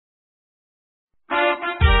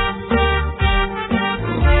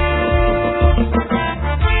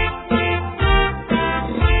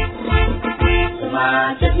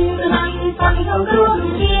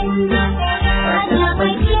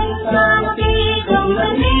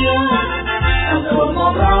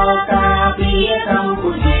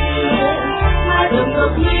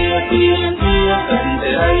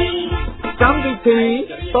วิธี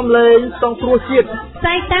សំឡេងសង្គ្រោះជាតិផ្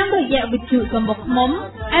សាយតាមរយៈវិទ្យុសំបុកឃ្មុំ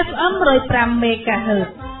FM 105 MHz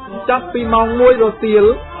ចាប់ពីម៉ោង 1 រសៀល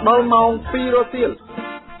ដល់ម៉ោង 2 រសៀល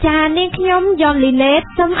ចានាងខ្ញុំយ៉នលីណេត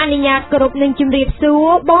សូមអនុញ្ញាតគោរពនឹងជម្រាបសួរ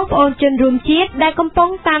បងប្អូនជនរួមជាតិដែលកំពុង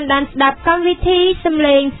តាមដានស្ដាប់កម្មវិធីសំ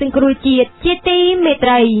ឡេងសង្គ្រោះជាតិជាទីមេ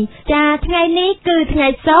ត្រីចាថ្ងៃនេះគឺថ្ងៃ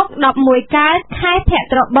សុក្រ11កើតខែភ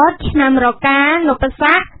ទ្របទឆ្នាំរកានព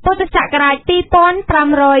ស័កពុទ្ធសករាជ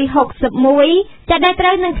2561ចាដែលត្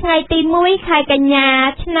រូវនឹងថ្ងៃទី1ខែកញ្ញា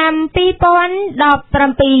ឆ្នាំ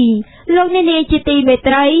2017លោកអ្នកនាងជាទីមេ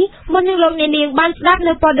ត្រីមុននឹងលោកអ្នកនាងបានស្ដាប់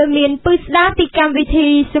នៅព័ត៌មានពិស្ដារពីកម្មវិធី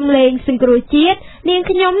សំឡេងសង្គ្រោះជាតិនាង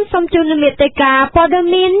ខ្ញុំសូមជូនមេត្តាព័ត៌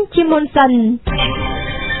មានជាមុនសិន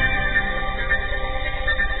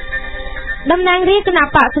តំណាងរាជគណៈ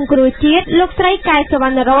បកសង្គ្រោះជាតិលោកស្រីកែវសវ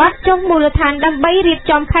ណ្ណរតន៍ចុះមូលដ្ឋានដើម្បីរៀប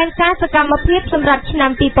ចំផែនការសកម្មភាពសម្រាប់ឆ្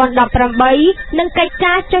នាំ2018និងកិច្ច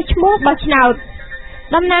ការចុះឈ្មោះបោះឆ្នោត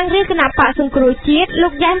តំណាងរាជគណៈបកសង្គ្រោះជាតិលោ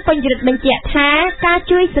កយ៉ែនពេញរិទ្ធបញ្ជាក់ថាការ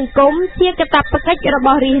ជួយសង្គមជាកាតព្វកិច្ចរប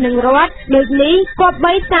ស់រាជនិងរដ្ឋដូចនេះគប្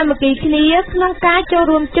បីសាមគ្គីគ្នាក្នុងការចូល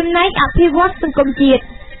រួមចំណែកអភិវឌ្ឍសង្គមជាតិ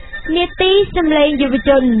នេតិសម្លេងយុវ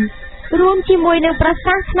ជនរួមជាមួយនឹងប្រ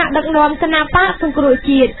សាសន៍ថ្នាក់ដឹកនាំគណៈបកសង្គ្រោះ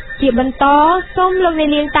ជាតិជាបន្តសូមលោកអ្នក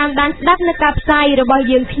នាងតាមដានស្ដាប់នៅការផ្សាយរបស់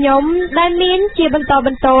យើងខ្ញុំដែលមានជាបន្តប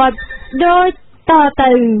ន្ទាប់ដូចត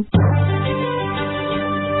ទៅ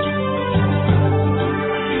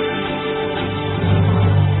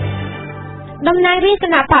តំណាងរាជគ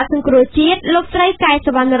ណៈបកសង្គ្រោះជាតិលោកស្រីកែវស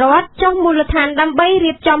វណ្ណរតន៍ចុះមូលដ្ឋានដើម្បី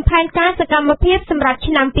រៀបចំផែនការសកម្មភាពសម្រាប់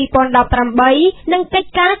ឆ្នាំ2018និងកិច្ច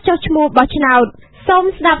ការចុះឈ្មោះបោះឆ្នោតសូម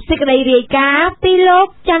ស្ដាប់សេចក្តីរាយការណ៍ពីលោក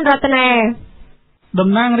ច័ន្ទរតនាតំ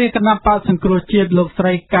ណាងរាជគណៈបកសង្គ្រោះជាតិលោកស្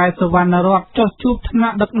រីកែវសវណ្ណរតន៍ចុះជួបថ្នា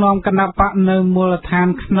ក់ដឹកនាំគណៈបកនៅមូលដ្ឋាន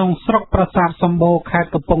ក្នុងស្រុកប្រាសាទសម្បូរខេត្ត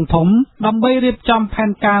កំពង់ធំដើម្បីរៀបចំផែន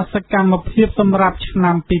ការសកម្មភាពសម្រាប់ឆ្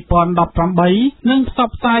នាំ2018និងផ្ស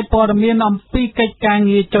ព្វផ្សាយព័ត៌មានអំពីកិច្ចការ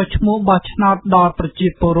ងារចុះឈ្មោះបោះឆ្នោតដល់ប្រជា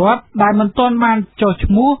ពលរដ្ឋដែលមិនទាន់បានចុះ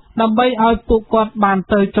ឈ្មោះដើម្បីឲ្យពួកគាត់បាន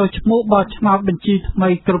ទៅចុះឈ្មោះបោះឆ្នោតបញ្ជីថ្មី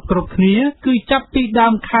គ្រប់គ្នាគឺចាប់ពីដើ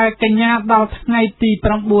មខែកញ្ញាដល់ថ្ងៃទី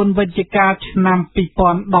9វិច្ឆិកាឆ្នាំ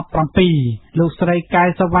2017លោកស្រីកែវ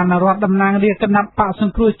សវណ្ណរតន៍តំណាងរាជគណៈបកស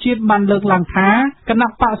ង្គ្រោះជាតិបានលើកឡើងថាគណៈ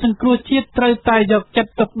បកសង្គ្រោះជាតិត្រូវតែយកចិត្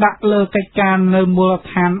តទុកដាក់លើកិច្ចការនៅមូល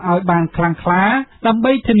ដ្ឋានឲ្យបានខ្លាំងក្លាដើម្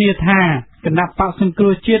បីធានាថាគណៈបកសង្គ្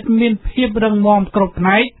រោះជាតិមានភាពរឹងមាំគ្រប់ផ្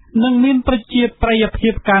នែកនិងមានប្រជាប្រិយភា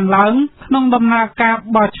ពកើនឡើងក្នុងដំណើរការ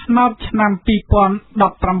បោះឆ្នោតឆ្នាំ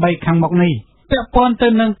2018ខាងមុខនេះពាក់ព័ន្ធទៅ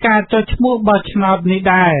នឹងការចុះឈ្មោះបោះឆ្នោតនេះ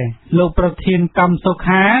ដែរលោកប្រធានកម្មសុ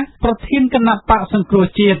ខាប្រធានគណៈបកសង្គ្រោះ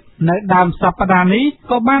ជាតិនៅដើមសប្តាហ៍នេះ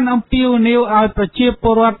ក៏បានអំពាវនាវឲ្យប្រជាព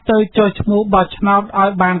លរដ្ឋទៅចុះឈ្មោះបោះឆ្នោតឲ្យ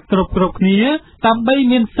បានគ្រប់គ្នាដើម្បី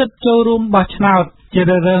មានសិទ្ធិចូលរួមបោះឆ្នោតជា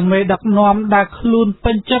រើសមេដឹកនាំដែលខ្លួន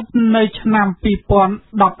ពេញចិត្តនៅឆ្នាំ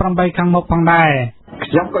2018ខាងមុខផងដែរ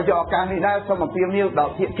ខ្ញុំក៏យកឱកាសនេះដែរសូមអំពាវនាវដ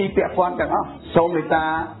ល់ភាគីពាក់ព័ន្ធទាំងអស់សូមមេត្តា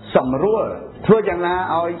សម្រួលធ្វើយ៉ាងណា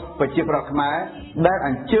ឲ្យប្រជាពលរដ្ឋខ្មែរដែលអ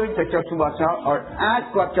ញ្ជើញទៅចុះឈ្មោះបោះឆ្នោតឲ្យអាច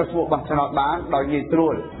គាត់ចុះឈ្មោះបោះឆ្នោតបានដោយងាយស្រួ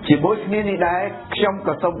លជាមួយគ្នានេះដែរខ្ញុំ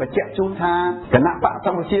ក៏សូមបញ្ជាក់ជូនថាគណៈបកស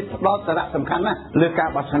ង្គ្រោះជាតិផ្ដោតសារៈសំខាន់ណាស់លើការ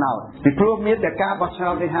បោះឆ្នោតពីព្រោះមានតែការបោះឆ្នោ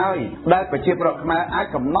តនេះហើយដែលប្រជាពលរដ្ឋខ្មែរអាច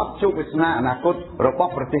កំណត់ជោគវាសនាអនាគតរប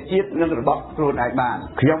ស់ប្រទេសជាតិនិងរបស់ខ្លួនឯងបាន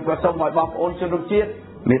ខ្ញុំក៏សូមឲ្យបងប្អូនជនរួមជាតិ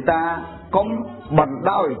មេត្តាកុំបណ្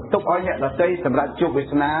ដោយទុកឲ្យអ្នកដទៃសម្រាប់ជោគវា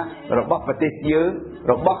សនារបស់ប្រទេសយើង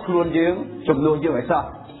របស់ខ្លួនយើងជំនួសយើងឲ្យសោះ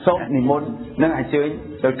សូមនិមន្តនិងអញ្ជើញ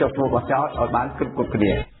ទៅចុះឈ្មោះបោះឆ្នោតឲ្យបានគ្រប់គ្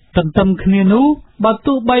នាទន្ទឹមគ្នានោះបើ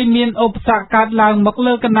ទោះបីមានឧបសគ្គកើតឡើងមក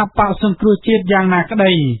លើគណៈបកសង្គ្រោះជាតិយ៉ាងណាក្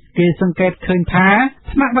តីគេសង្កេតឃើញថា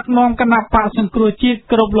ថ្នាក់ដឹកនាំគណៈបកសង្គ្រោះជាតិ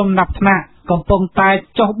គ្រប់លំដាប់ថ្នាក់កំពុងតែ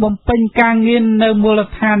ចុះបំពេញការងារនៅមូល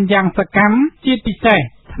ដ្ឋានយ៉ាងសកម្មជាពិសេស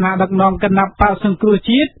ថ្នាក់ដឹកនាំគណៈបកសង្គ្រោះ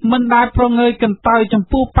ជាតិមិនដែលប្រងើយកន្តើយចំ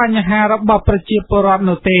ពោះបញ្ហារបស់ប្រជាពលរដ្ឋ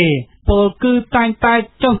នោះទេពលគឺតែងតែ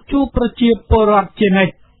ចុះជួបប្រជាពលរដ្ឋជានិ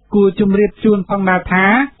ច្ចគួរជម្រាបជូនផងដែរថា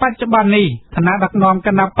បច្ចុប្បន្ននេះឋានៈដឹកនាំគ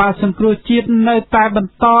ណៈបក្សសង្គ្រោះជាតិនៅតែប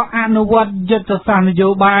ន្តអនុវត្តយុទ្ធសាស្ត្រនយោ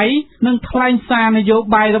បាយនិងថ្លែងសារនយោ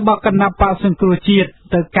បាយរបស់គណៈបក្សសង្គ្រោះជាតិ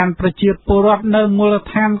ទៅកាន់ប្រជាពលរដ្ឋនៅមូល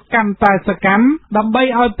ដ្ឋានកាន់តែសកម្មដើម្បី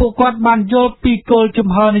ឲ្យពួកគាត់បានយល់ពីគោលជំ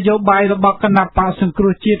ហរនយោបាយរបស់គណៈបក្សសង្គ្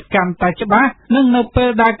រោះជាតិកាន់តែច្បាស់និងនៅពេល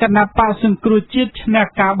ដែលគណៈបក្សសង្គ្រោះជាតិឈ្នះ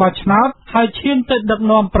ការបោះឆ្នោតហើយឈានទៅដឹក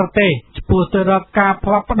នាំប្រទេសឆ្ពោះទៅរកការផ្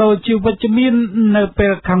លាស់ប្ដូរជាវិជ្ជមាននៅពេ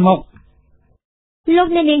លខាងមុខ លោក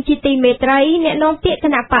អ្នកនាងជាទីមេត្រីអ្នកនាំពាក្យគ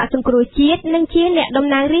ណៈបកសង្គ្រោះជាតិនិងជាអ្នកតំ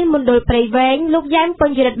ណាងរាស្ត្រមណ្ឌលព្រៃវែងលោកយ៉ែមព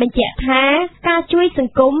ញ្ញរិទ្ធបញ្ជាក់ថាការជួយស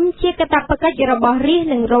ង្គមជាកាតព្វកិច្ចរបស់រាស្ត្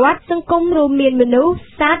រនិងរដ្ឋសង្គមរួមមានមនុស្ស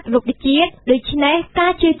សត្វរុក្ខជាតិដូច្នេះកា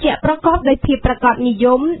រជឿជាក់ប្រកបដោយភាពប្រាកដនិយ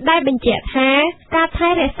មដែលបញ្ជាក់ថាការថែ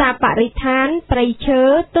រក្សាបរិស្ថានព្រៃឈើ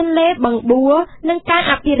ទន្លេបឹងបួរនិងការ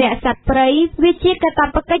អភិរក្សសត្វព្រៃវាជាកាត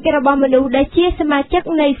ព្វកិច្ចរបស់មនុស្សដែលជាសមាជិក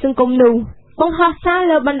នៃសង្គមនោះបង្ហោះសារ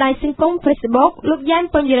លើបណ្ដាញសង្គម Facebook លោកយ៉ែម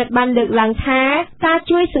ពញ្ញរិទ្ធបានលើកឡើងថាការ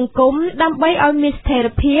ជួយសង្គមដើម្បីឲ្យមានស្ថិរ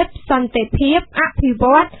ភាពសន្តិភាពអភិវ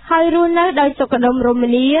ឌ្ឍហើយរស់នៅដោយសុខដុមរម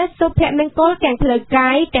នាសុភមង្គលទាំងផ្លូវកា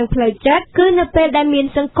យទាំងផ្លូវចិត្តគឺនៅពេលដែលមាន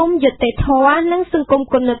សង្គមយុត្តិធម៌និងសង្គម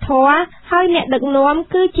គុណធម៌ហើយអ្នកដឹកនាំ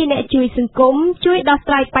គឺជាអ្នកជួយសង្គមជួយដោះ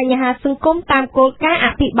ស្រាយបញ្ហាសង្គមតាមគោលការណ៍អ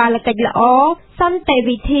ភិបាលកិច្ចល្អសន្តិ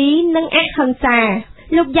វិធីនិងអហិង្សា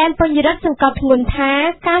លោកយ៉ែមពញ្ញរិទ្ធសង្កត់ធ្ងន់ថា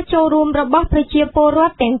ការចូលរួមរបស់ប្រជាពលរ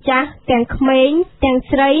ដ្ឋទាំងចាស់ទាំងក្មេងទាំង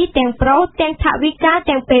ស្រីទាំងប្រុសទាំងថវិកា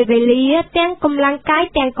ទាំងពេលវេលាទាំងកម្លាំងកាយ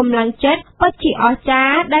ទាំងកម្លាំងចិត្តពិតជាអស្ចា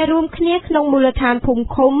រ្យដែលរួមគ្នាក្នុងមូលដ្ឋានភូមិ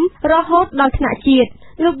ឃុំរហូតដល់ថ្នាក់ជាតិ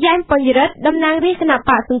លោកយ៉ែមពញ្ញរិទ្ធតំណាងរាស្ត្រគណៈ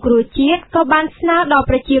បកសង្គ្រោះជាតិក៏បានស្នើដល់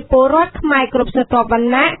ប្រជាពលរដ្ឋខ្មែរគ្រប់ស្រទាប់វ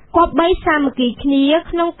ណ្ណៈគប្បីសាមគ្គីគ្នា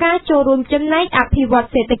ក្នុងការចូលរួមចំណែកអភិវឌ្ឍ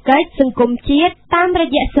សេដ្ឋកិច្ចសង្គមជាតិតាមរ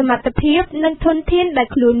យៈសមត្ថភាពនិងធនធានដែល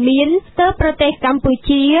ខ្លួនមានទៅប្រទេសកម្ពុ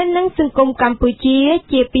ជានិងសង្គមកម្ពុជា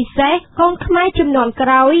ជាពិសេសកូនខ្មែរជំនាន់ក្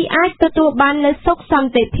រោយអាចទទួលបាននូវសុខស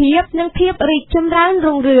ន្តិភាពនិងភាពរីកចម្រើន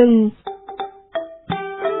រុងរឿង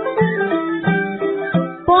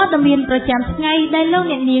ព័ត៌មានប្រចាំថ្ងៃដែលលោក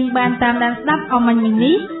អ្នកនាងបានតាមដានស្ដាប់អមញ្ញ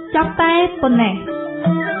នេះចប់តែប៉ុណ្ណេះ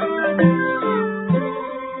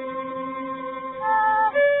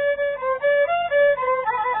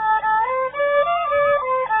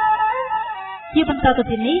ជាបន្តទៅ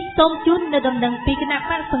ទៀតនេះសូមជូននៅដំណឹងពីគណៈ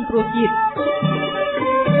បកសង្គ្រោះជាតិ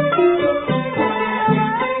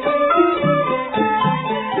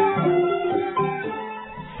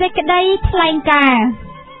សេចក្តីថ្លែងការណ៍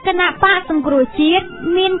គណៈបកសង្គ្រោះជាតិ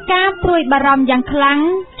មានការព្រួយបារម្ភយ៉ាងខ្លាំង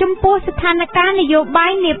ចំពោះស្ថានភាពនយោបា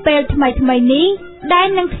យនាពេលថ្មីៗនេះដែល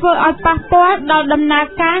នឹងធ្វើឲ្យប៉ះពាល់ដល់ដំណើរ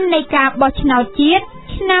ការនៃការបោះឆ្នោតជាតិ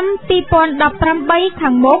ឆ្នាំ2018ខា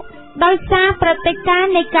ងមុខដោយសារព្រឹត្តិការ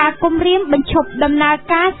ណ៍នៃការគំរាមបញ្ឈប់ដំណើរ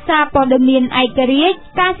ការសារព័ត៌មានឯករាជ្យ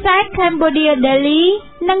ការសែត Cambodia Daily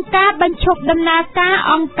និងការបញ្ឈប់ដំណើរការ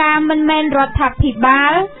អង្គការមិនមែនរដ្ឋាភិបា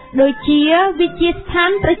លដូចជាវិទ្យាស្ថា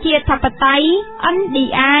នប្រជាធិបតេយ្យ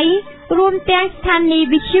NDI រួមទាំងស្ថានីយ៍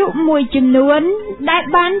វិទ្យុមួយចំនួនដែល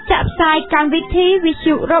បានចាក់ផ្សាយកម្មវិធីវិទ្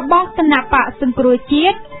យុរបស់គណៈបកសង្គ្រោះជា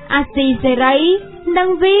តិអាស៊ីសេរីនិង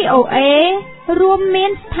VOA រួមមា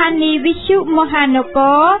នស្ថានីយ៍វិទ្យុមហានគ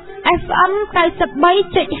រ FM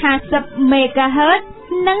 93.50 MHz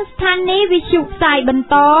និងស្ថានីយ៍វិទ្យុផ្សាយបន្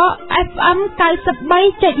ត FM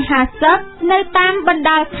 93.50 នៅតាមបណ្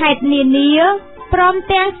ដាខេត្តនានាព្រម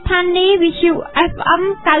ទាំងស្ថានីយ៍វិទ្យុ FM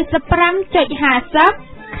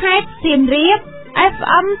 95.50 ខេត្តសៀមរាប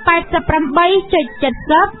FM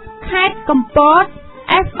 88.70 ខេត្តកំពត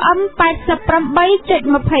FM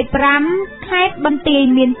 88.25 ខេត្តបន្ទាយ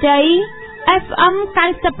មានជ័យ FM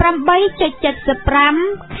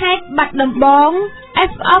 98.75 ខេត្តបាត់ដំបង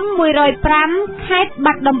FM 105 ខេត្ត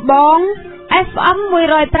បាត់ដំបង FM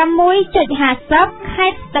 106.50 ខេ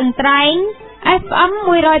ត្តស្ទឹងត្រែង FM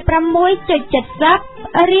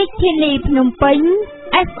 106.70 រាជធានីភ្នំពេញ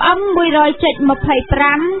FM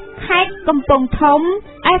 100.25 ខេត្តកំពង់ធំ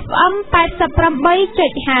FM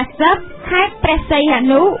 88.50 ខេត្តព្រះសីហ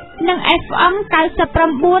នុនិង FM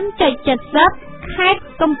 99.70 ខេត្ត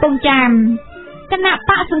កំពង់ចាមគណៈ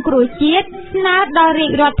បកសង្គ្រោះជាតិស្នើដល់រា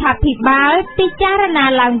ជរដ្ឋាភិបាលពិចារណា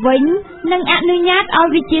ឡើងវិញនិងអនុញ្ញាតឲ្យ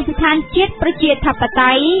វិទ្យាស្ថានជាតិប្រជាធិប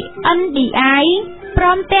តេយ្យ NDI ព្រ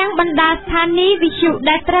មទាំងបណ្ដាស្ថានីយ៍វិទ្យុ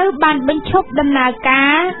ដែលត្រូវបានបញ្ឈប់ដំណើរកា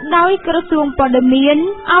រដោយក្រសួងព័ត៌មាន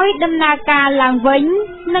ឲ្យដំណើរការឡើងវិញ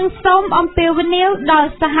និងសូមអំពាវនាវដល់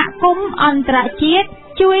សហគមន៍អន្តរជាតិ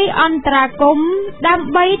ជួយអន្តរាគមន៍ដើម្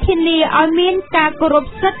បីធានាឲ្យមានការគោរព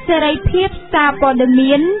សិទ្ធិសេរីភាពសារព័ត៌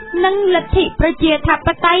មាននិងលទ្ធិប្រជាធិប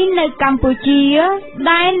តេយ្យនៅកម្ពុជា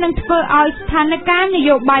ដែលនឹងធ្វើឲ្យស្ថានភាពន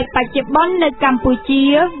យោបាយបច្ចុប្បន្ននៅកម្ពុជា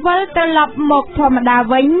វិលត្រឡប់មកធម្មតា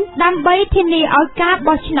វិញដើម្បីធានាឲ្យការ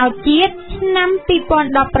បោះឆ្នោតជាតិឆ្នាំ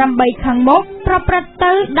2018ខាងមុខប្រព្រឹត្ត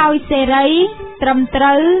ទៅដោយសេរីត្រឹមត្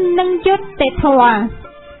រូវនិងយុត្តិធម៌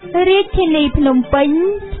រាជធានីភ្នំពេញ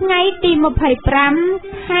ថ្ងៃទី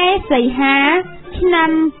25ខែសីហាឆ្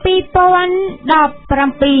នាំ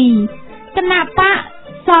2017គណៈបក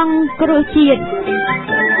សង្គ្រោះជាតិ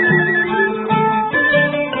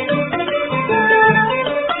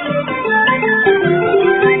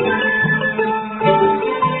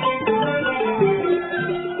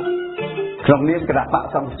ក្នុងនាមគណៈបក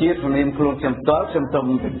សង្គ្រោះជាតិក្នុងនាមខ្លួនខ្ញុំផ្ទាល់ខ្ញុំសូម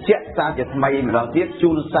បញ្ជាក់សារជាថ្មីម្ដងទៀតជូ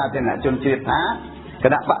នសាធារណជនជ្រាបថាគ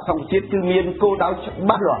ណៈបកសង្គ្រោះជាតិគឺមានគោលដៅច្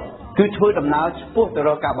បាស់លាស់គឺធ្វើដំណើរឆ្ពោះទៅរ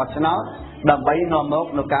កការបោះឆ្នោតដើម្បីនាំមក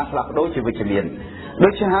នូវការផ្លាស់ប្ដូរជាវិជ្ជមានដូ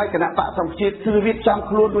ច្នេះហើយគណៈបកសង្គ្រោះជាតិគឺរៀបចំ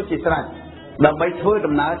ខ្លួនរួចជាស្រេចដើម្បីធ្វើ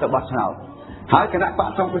ដំណើរទៅបោះឆ្នោតហើយគណៈបក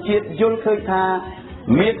សង្គ្រោះជាតិយល់ឃើញថា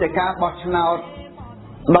មានតែការបោះឆ្នោត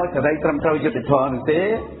ដោយសេរីត្រឹមត្រូវយុត្តិធម៌នោះទេ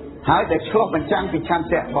ហើយដែលឆ្លុះបញ្ចាំងពីឆន្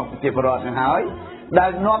ទៈរបស់ប្រជាពលរដ្ឋនឹងហើយដែ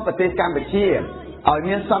លនាំប្រទេសកម្ពុជាឲ្យ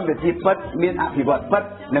មានសន្តិភាពពិតមានអភិវឌ្ឍពិត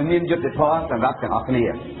និងមានយុត្តិធម៌សម្រាប់ទាំងអស់គ្នា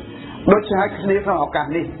ដូច្នេះហើយគ្នាក្នុងឱកាស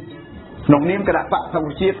នេះក្នុងនាមគណៈបកសង្គ្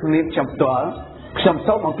រោះជាតិក្នុងនាមខ្ញុំផ្ទាល់ខ្ញុំ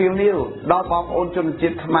សូមអំពាវនាវដល់បងប្អូនជនជា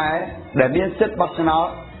តិខ្មែរដែលមានសិទ្ធិបោះឆ្នោត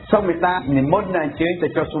សូមមេត្តានិមន្តនិងអញ្ជើញទៅ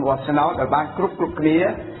ចុះឈ្មោះបោះឆ្នោតឲ្យបានគ្រប់គ្នា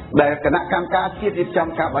ដែលគណៈកម្មការជាតិរៀបចំ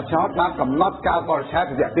ការបោះឆ្នោតបានកំណត់កាលបរិច្ឆេទ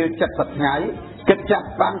រយៈពេល70ថ្ងៃគិតចាប់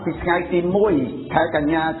បានពីថ្ងៃទី1ខែក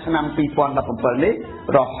ញ្ញាឆ្នាំ2017នេះ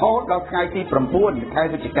រហូតដល់ថ្ងៃទី9ខែ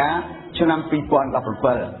វិច្ឆិកាឆ្នាំ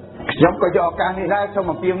2017ខ្ញុំក៏យកឱកាសនេះដែរសូម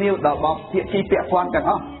អំពាវនាវដល់បងភាគីពាក់ព័ន្ធទាំង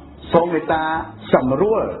អស់សូមមេត្តាសម្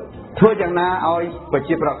រួលធ្វើយ៉ាងណាឲ្យប្រ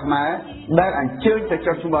ជាពលរដ្ឋខ្មែរដែលអញ្ជើញទៅ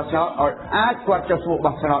ចុះឈ្មោះបោះឆ្នោតឲ្យអាចគាត់ចុះឈ្មោះ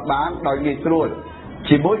បោះឆ្នោតបានដោយងាយស្រួល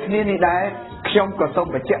ជាមួយគ្នានេះដែរខ្ញុំក៏សូម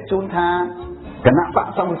បញ្ជាក់ជូនថាគណៈបក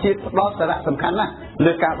សង្គ្រោះជាតិផ្ដល់សារៈសំខាន់ណាស់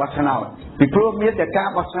លើការបោះឆ្នោតពីព្រោះមានតែការ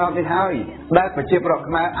បោះឆ្នោតនេះហើយដែលប្រជាពលរដ្ឋ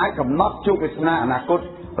ខ្មែរអាចកំណត់ជោគវាសនាអនាគត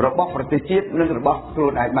របស់ប្រទេសជាតិនិងរបស់ខ្លួ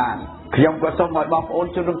នឯងបានខ្ញុំក៏សូមឲ្យបងប្អូន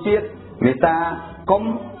ជនរួមជាតិមេត្តាកុំ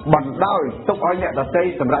បណ្ដោយទុកឲ្យអ្នកដទៃ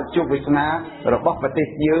សម្រាប់ជោគវាសនារបស់ប្រទេស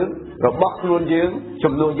យើងរបស់ខ្លួនយើង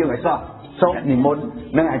ចំនួនយើងឲ្យសោះសូមនិមន្ត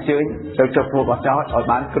និងអញ្ជើញទៅចុះឈ្មោះបោះឆ្នោតឲ្យ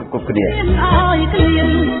បានគ្រប់គ្នាឲ្យក្លៀន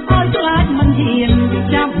ឲ្យខ្លាចមិនហ៊ាន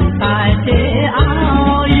ចាប់តែទេឲ្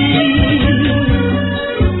យ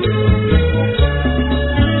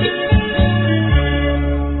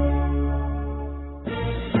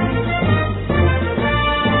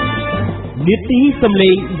នីតិសម្លេ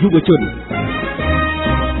ងយុវជន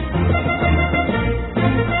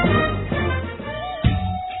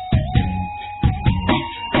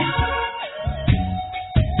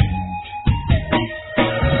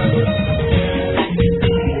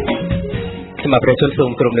មកប្រជុំសូ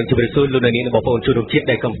មក្រុមនឹងជម្រាបសួរលោកនាងនិងបងប្អូនជនរួមជាតិ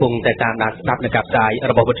ដែលកំពុងតែតាមដានស្ដាប់នៅការផ្សាយ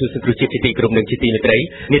របស់វិទ្យុសង្គ្រោះជាតិជាទីក្រុមនឹងជាទីមេត្រី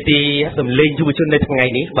នីតិសម្លេងយុវជននៅថ្ងៃ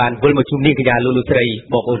នេះបានវិលមកជួបនាងកញ្ញាលោកស្រី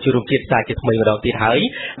បងប្អូនជនរួមជាតិសាជាថ្មីម្ដងទៀតហើយ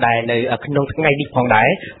ដែលនៅក្នុងថ្ងៃនេះផងដែរ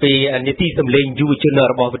ពីនីតិសម្លេងយុវជន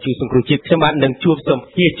របស់វិទ្យុសង្គ្រោះជាតិខ្ញុំបាននឹងជួបសម្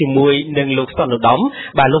ភាសជាមួយនឹងលោកសន្នុដំ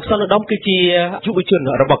បាទលោកសន្នុដំគឺជាយុវជន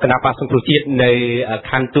របស់គណៈបកសង្គ្រោះជាតិនៅ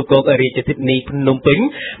ខណ្ឌទូកោករាជធានីភ្នំពេញ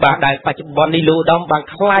បាទដែលបច្ចុប្បន្ននេះលោកឧត្តមបាន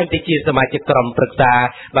ក្លាយទៅជាសមាជិកក្រុមប្រឹក្សា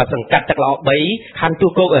បាទសង្កាត់ទឹកឡោ3ខណ្ឌទូ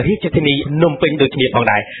កោករាជធានីភ្នំពេញដូចគ្នាផង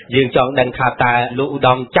ដែរយើងចង់ដឹងថាតើលោកឧ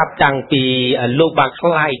ត្តមចាប់តាំងពីលោកបានក្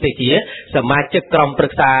លាយទៅជាសមាជិកក្រុមប្រឹ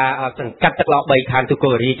ក្សាសង្កាត់ទឹកឡោ3ខណ្ឌទូកោ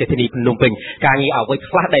ករាជធានីភ្នំពេញការងារអ្វី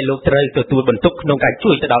ខ្លះដែលលោកត្រូវទទួលបន្ទុកក្នុងការ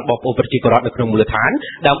ជួយទៅដល់បងប្អូនប្រជាពលរដ្ឋនៅក្នុងមូលដ្ឋាន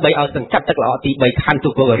ដើម្បីឲ្យសង្កាត់ទឹកឡោទី3ខណ្ឌទូ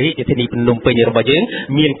កោករាជធានីភ្នំពេញរបស់យើង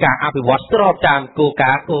មានការអភិវឌ្ឍស្របតាមគោល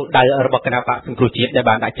ការណ៍គោលដៅរបស់គណៈបកសង្គ្រោះជាតិដែល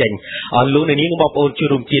បានដាក់ចេញអរលោកនាងបងប្អូនជួប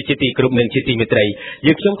រួមជាតិជាទីគ្រប់និងជាទីមេត្រី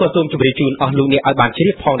យើងខ្ញុំក៏សូមជម្រាបជូនអស់លោកអ្នកឲ្យបានជ្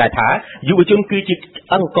រាបផងដែរថាយុវជនគឺជា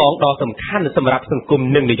អង្គកងដ៏សំខាន់សម្រាប់សង្គម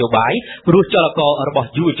និងនយោបាយព្រោះចលកររបស់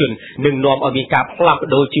យុវជននឹងនាំឲ្យមានការផ្លាស់ប្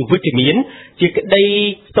ដូរជាវិជ្ជមានជាក្តី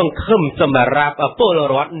សង្ឃឹមសម្រាប់ពល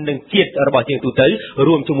រដ្ឋនិងជាតិរបស់យើងទូទៅ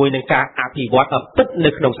រួមជាមួយនឹងការអភិវឌ្ឍពិតនៅ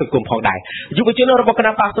ក្នុងសង្គមផងដែរយុវជនរបស់គ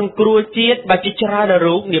ណៈបកសង្គ្រោះជាតិបាទជាច្រើន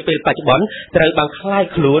រូបនាពេលបច្ចុប្បន្នត្រូវបានคล้าย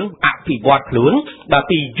ខ្លួនអភិវឌ្ឍខ្លួនបាទ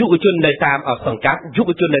ពីយុវជននៅតាមសង្កាត់យុវ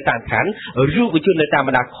ជននៅតាមខណ្ឌយុវជននៅតាមប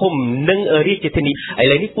ណ្ដាឃុំនិងរាជធានីឥ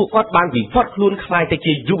ឡូវនេះពួកគាត់បានវិវត្តខ្លួនคล้ายទៅ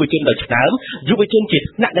ជាយុវជនដ៏ឆ្នើមយុវជនជា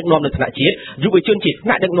ថ្នាក់ដឹកនាំនៅថ្នាក់ជាតិយុវជនជាថ្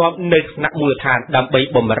នាក់ដឹកនាំនៅថ្នាក់មូលដ្ឋានដើម្បី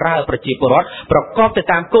បម្រើប្រជាពលរដ្ឋប្រកបទៅ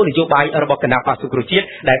តាមគោលនយោបាយរបស់គណៈបកសង្គ្រោះជាតិ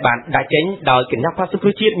ដែលបានដាក់ចេញដោយគណៈបកសង្គ្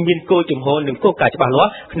រោះជាតិមានគោលជំហរនិងគោលការណ៍ច្បាស់លា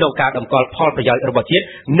ស់ក្នុងការតម្កល់ផលប្រយោជន៍របស់ជាតិ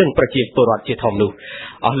និងប្រជាពលរដ្ឋជាធំនោះ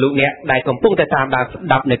អស់លោកអ្នកដែលកំពុងតែតាមដានស្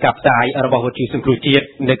ដាប់នៅការផ្សាយរបស់វិទ្យុសង្គ្រោះជាតិ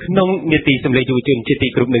នៅក្នុងនីតិសម្លេងយុវជនជាទី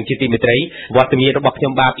គ្រប់និងជាទីមេត្រីវត្តមានរបស់ខ្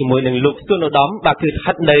ញុំបាទជាមួយនឹងលោកសុនឧត្តមបាទគឺស្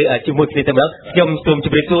ថិតនៅជាមួយគ្នាតែម្ដងខ្ញុំសូមជ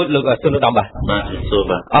ម្រាបសួរលោកសុនឧត្តមបាទសួរ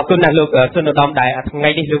បាទអរគុណណាស់លោកសុនឧត្តមដែលថ្ងៃ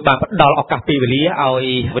នេះលោកបានផ្ដល់ឱកាសពេលវេលាឲ្យ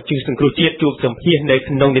វិទ្យុសង្គ្រោះជាតិជួបសម្ភាសនៅ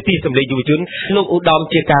ក្នុងនីតិសម្លេងយុវជនលោកឧត្តម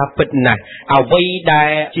ជាការពិតណាស់អ្វីដែ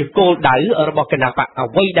លជាគោលដៅរបស់គណៈបក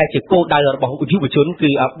អ្វីដែលជាគោលដៅរបស់យុវជន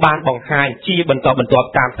គឺបានបង្ហាញជាបន្តបន្ទាប់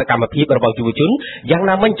តាមសកម្មភាពរបស់យុវជនយ៉ាង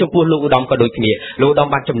ណាមិញចំពោះលោកឧត្តមក៏ដូចគ្នាលោកឧត្តម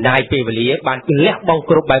បានចំណាយពេលវេលាបានលះបង់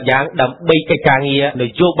គ្រប់បែបយ៉ាងដើម្បី ដើម្បីកិច្ចការងារន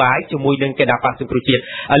យោបាយជាមួយនឹងគណៈបក្សសង្គ្រោះជាតិ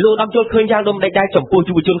លោកឧត្តមចូលឃើញយ៉ាងដូចម្តេចដែរចំពោះ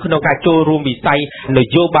យុវជនក្នុងការចូលរួមវិស័យន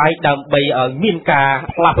យោបាយដើម្បីមានការ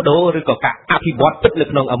ផ្លាស់ប្ដូរឬក៏ការអភិវឌ្ឍពិតនៅ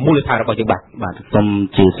ក្នុងមូលដ្ឋានរបស់យើងបាទសូម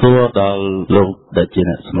ជម្រាបសួរដល់លោកដែលជា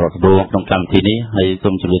អ្នកសម្របសម្រួលក្នុងកម្មវិធីនេះហើយសូ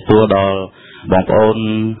មជម្រាបសួរដល់បងប្អូន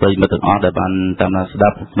ប្រិយមិត្តទាំងអស់ដែលបានតាមដានស្ដា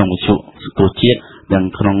ប់ក្នុងវិទ្យុសង្គ្រោះជាតិទាំង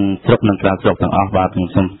ក្នុងស្រុកនិងក្រៅស្រុកទាំងអស់បាទខ្ញុំ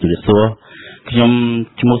សូមជម្រាបសួរខ្ញុំ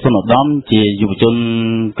ឈ្មោះសុនឧត្តមជាយុវជន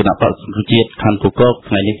គណៈបក្សសង្គ្រោះជាតិខណ្ឌកក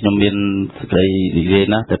ថ្ងៃនេះខ្ញុំមានសេចក្តីរីករាយ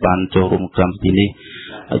ណាស់ដែលបានចូលរួមកម្មវិធីនេះ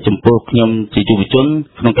ចំពោះខ្ញុំជាយុវជន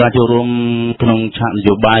ក្នុងការចូលរួមក្នុងឆាកន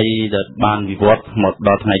យោបាយដែលបានវិវត្តមកដ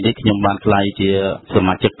ល់ថ្ងៃនេះខ្ញុំបានក្លាយជាស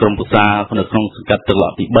មាជិកក្រុមប្រឹក្សានៅក្នុងសង្កាត់ទឹកឡ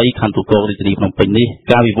កទី3ខណ្ឌកករាជធានីភ្នំពេញនេះ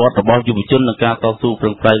ការវិវត្តរបស់យុវជននិងការតស៊ូប្រឹ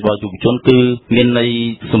ងប្រែងរបស់យុវជនគឺមានន័យ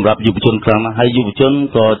សម្រាប់យុវជនខ្លាំងណាស់ហើយយុវជន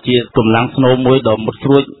ក៏ជាកម្លាំងស្នូលមួយដ៏មុតស្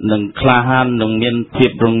រួចនិងក្លាហាននិងមានភា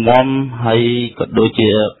ពរឹងមាំហើយក៏ដូចជា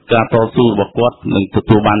ការតស៊ូរបស់គាត់នឹងទ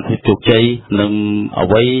ទួលបានភាពជោគជ័យនិងអ្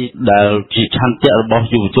វីដែលជាឆន្ទៈរបស់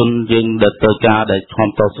យុវជនយើងដែលត្រូវការដែលខំ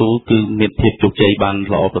តស៊ូគឺមានភាពជោគជ័យបាន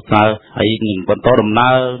ល្អប្រសើរហើយនឹងបន្តដំ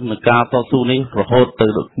ណើរនឹងការតស៊ូនេះរហូតទៅ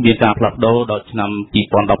មានការផ្លាស់ប្ដូរដល់ឆ្នាំ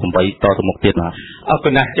2018តទៅមុខទៀតបាទអរគុ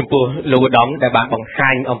ណណាស់ចំពោះលោកឧត្តមដែលបានបង្ហា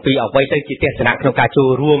ញអំពីអ្វីទៅជាទស្សនៈក្នុងការចូល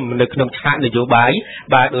រួមនៅក្នុងឆាកនយោបាយ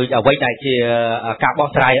បាទដោយអ្វីដែលជាការបោះ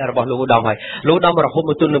ស្រាយរបស់លោកឧត្តមហើយលោកឧត្តមរហូត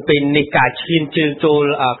មកទល់នឹងពេលនេះការឈានជើងចូល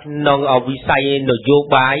ក្នុងវិស័យនយោ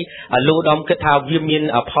បាយលោកឧត្តមគិតថាវាមាន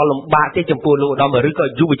ផលលំបាកទេចំពោះលោកឧត្តមឬក៏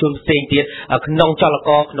យុវជនផ្សេងទៀតក្នុងចលក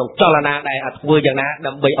រក្នុងចលនាដែលធ្វើយ៉ាងណា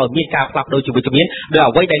ដើម្បីឲ្យមានការផ្លាស់ប្ដូរជីវិតជំនាញដោយ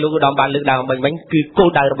អ្វីដែលលោកឧត្តមបានលើកឡើងមិញគឺគោល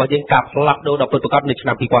ដៅរបស់យើងការផ្លាស់ប្ដូរដល់ពិតប្រាកដនៅឆ្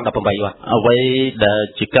នាំ2018បាទអ្វីដែល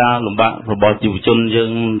ជាការលំបាករបស់យុវជនយើ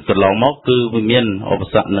ងកន្លងមកគឺវាមានឧប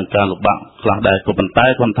សគ្គនិងការលំបាកខ្លះដែរក៏ប៉ុន្តែ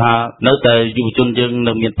គាត់ថានៅតែយុវជនយើង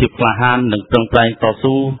នៅមានភាពក្លាហាននិងប្រឹងប្រែងត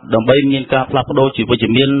ស៊ូដើម្បីមានការផ្លាស់ប្ដូរជីវិត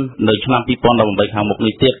ជំនាញនៅឆ្នាំ2018ខាងមុខ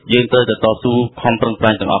នេះទៀតយើងត្រូវតែតស៊ូខំប្រឹងប្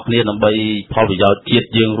រែងទាំងអស់គ្នាដើម្បីផលប្រយោជន៍ជាតិ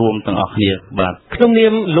យើងរួមទាំងអស់គ្នាបាទក្នុងនា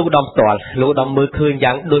មលោកឧត្តមផ្ទាល់លោកឧត្តមមើលឃើញ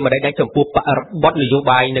យ៉ាងដូចម្តេចដែរចំពោះបទនយោ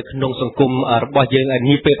បាយនៅក្នុងសង្គមរបស់យើង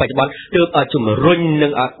នាពេលបច្ចុប្បន្នទើបជំរុញនិ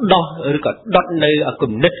ងដោះឬក៏ដុតនៅ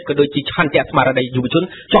គំនិតក៏ដូចជាឆន្ទៈស្មារតីយុវជន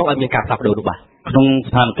ចង់ឲ្យមានការផ្លាស់ប្ដូរនោះបាទក្នុង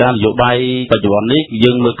ស្ថានភាពនយោបាយបច្ចុប្បន្ននេះ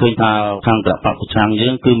យើងមើលឃើញថាខាងគណៈបកប្រឆាំងយើ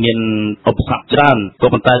ងគឺមានឧបសគ្គច្រើនក៏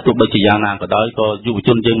ប៉ុន្តែទោះបីជាយ៉ាងណាក៏ដោយក៏យុវជ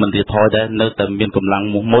នយើងមិនរៀថយដែរនៅតែមានកម្លាំង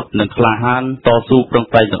មោះមុតនិងក្លាហានតស៊ូប្រឹង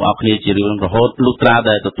ប្រែងទាំងអស់គ្នាជារៀងរហូតលុះត្រា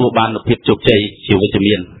តែទទួលបាននូវភាពជោគជ័យជាវិជ្ជ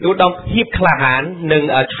មានលោកឧត្តមភាពក្លាហាននិង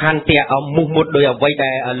ឆន្ទៈមោះមុតដោយអ្វី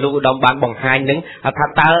ដែលលោកឧត្តមបានបង្ហាញនឹងថា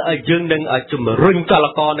តើយើងនឹងជំរុញចល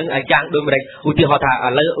ករនឹងយ៉ាងដូចម្តេចឧទាហរណ៍ថាឥ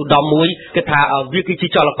ឡូវឧត្តមមួយគឺថាវាគឺជា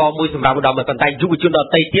ចលករមួយសម្រាប់ឧត្តមប៉ុន្តែយុវជនដ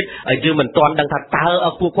ទៃទៀតយើងមិនទាន់ដឹងថាតើ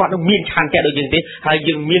ពួកគាត់នឹងមានឆន្ទៈដូចយើងទេហើយ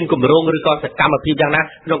យើងមានគម្រោងឬក៏សកម្មភាពយ៉ាងណា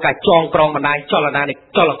ក្នុងការចងក្រងបណ្ដាញចលនានៃ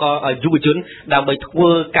ចលករយុវជនដើម្បីធ្វើ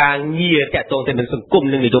ការងារតាក់ទងទៅនឹងសង្គម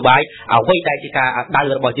និងនយោបាយអ្វីដែលជាការដៅ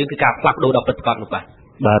របស់យើងគឺការផ្លាស់ប្ដូរដល់ពិតប្រាកដនោះបាទ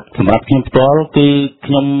បាទសម្រាប់ខ្ញុំផ្ទាល់គឺ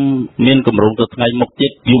ខ្ញុំមានគម្រោងទៅថ្ងៃមុខទៀ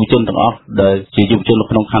តយុវជនទាំងអស់ដែលជាយុវជននៅ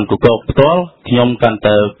ក្នុងខណ្ឌកកផ្ទាល់ខ្ញុំកាន់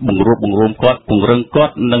តែបង្រួមគាត់ពង្រឹងគា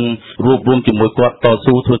ត់និងរួបរวมជាមួយគាត់ត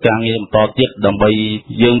ស៊ូធ្វើការងារបន្តទៀតដើម្បី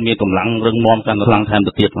យើងមានកម្លាំងរឹងមាំកាន់តែខ្លាំងថែម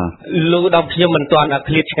ទៅទៀតបាទលោកឧត្តមខ្ញុំមិនទាន់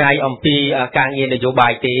ឃ្លាតឆ្ងាយអំពីការងារនយោបា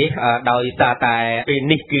យទេដោយសារតែពេល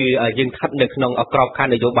នេះគឺយើងស្ថិតនៅក្នុងក្របខ័ណ្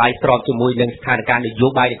ឌនយោបាយស្របជាមួយនឹងស្ថានភាពនយោ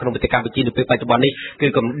បាយនៅក្នុងប្រទេសកម្ពុជានៅពេលបច្ចុប្បន្ននេះគឺ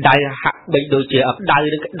កម្ដៅហាក់បីដូចជា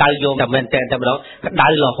ក្ដៅយកតែមែនតែម្ដងក្ដៅ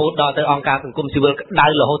រហូតដល់ទៅអង្គការសង្គមស៊ីវិលក្ដៅ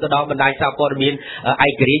រហូតទៅដល់បណ្ដាញសារព័ត៌មានឯ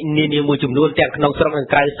ករាជ្យនានាមួយចំនួនទាំងក្នុងស្រុកនិង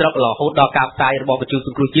ក្រៅស្រុករហូតដល់ការផ្សាយរបស់វិទ្យុស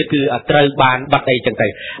ង្គ្រោះជាតិគឺត្រូវបានបាត់អីចឹងទៅ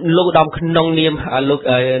លោកឧត្តមក្នុងនាមលោក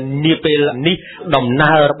នាពេលនេះដំ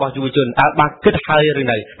ណើររបស់យុវជនតើបានគិតហើយឬ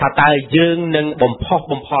នៅថាតើយើងនឹងបំផុស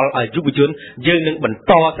បំផលយុវជនយើងនឹងបន្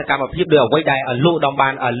តសកម្មភាពដោយអ្វីដែលលោកឧត្តមបា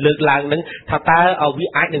នលើកឡើងនឹងថាតើវា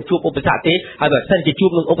អាចនឹងជួបឧបសគ្គទេហើយបើសិនជាជួ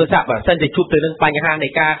បនឹងឧបសគ្គបើសិនជាជួបទៅនឹងបញ្ហានៃ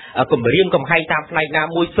ការគម្រាមកំហែងតាមផ្នែកណា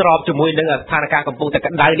មួយស្របជាមួយនឹងស្ថានភាពកំពុងតែ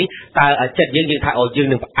ក្តៅនេះតើចិត្តយើងថាយើង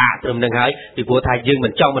នឹងផ្អាកត្រឹមនឹងហើយពីព្រោះថាយើងមិ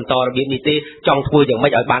នចង់បន្តរបៀបនេះទេចង់ធ្វើយ៉ាងម៉េ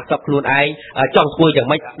ចឲ្យបានសុខខ្លួនឯងចង់ធ្វើយ៉ាង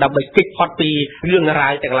ម៉េចដើម្បីគេចផុតពីរឿងរ៉ា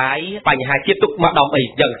វទាំងឡាយបញ្ហាជាតិទុកមកដំអី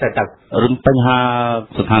យ៉ាងទៅរឿងបញ្ហា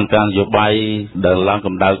ស្ថានភាពនយោបាយដែលឡើងក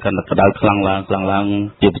ម្ដៅកាន់តែក្តៅខ្លាំងឡើង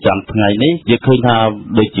ជាប្រចាំថ្ងៃនេះយើងឃើញថា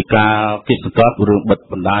ដូចជាការគិតសង្កត់រឿងបិទ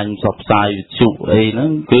បណ្ដាញផ្សព្វផ្សាយវិទ្យុអីហ្នឹ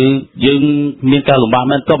ងគឺយើងមានការលំ បាក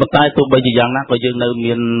មែនក៏ប៉ុន្តែទោះបីជាយ៉ាងណាក៏យើងនៅ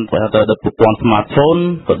មានប្រព័ន្ធ smartphone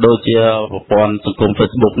ក៏ដូចជាប្រព័ន្ធសង្គម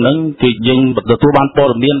Facebook ហ្នឹងគឺយើងទទួលបានព័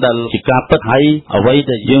ត៌មានដែលជាការពិតហើយអ្វី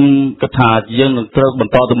ដែលយើងគិតថាយើងនឹងត្រូវប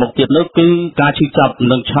ន្តទៅមុខទៀតនោះគឺការឈឺចាប់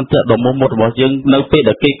និងឆន្ទៈដ៏មុតមត់របស់យើងនៅពេល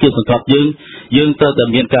ដែលគេគៀបសង្កត់យើងត្រូវតែ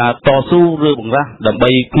មានការតស៊ូឬបង្រាស់ដើម្បី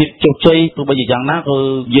ភាពជោគជ័យទោះបីជាយ៉ាងណាក៏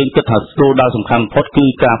យើងគិតថាគោលដៅសំខាន់បំផុតគឺ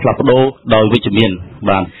ការផ្លាស់ប្ដូរដោយវិជ្ជមាន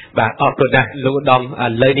បាទអរគុណណាស់លោកឧត្តមឥ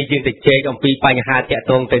ឡូវនេះយើងទៅជែកអំពីបញ្ហាតាក់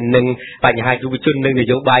ទងទៅនឹងបញ្ហាយុវជននិងន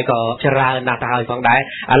យោបាយក៏ច្រើនណាស់ទៅហើយផងដែរ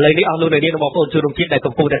ឥឡូវនេះអស់លោកអ្នកនាងបងប្អូនជនរួមជាតិដែល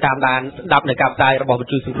កំពុងតែតាមដានស្ដាប់នៅការផ្សាយរបស់វិ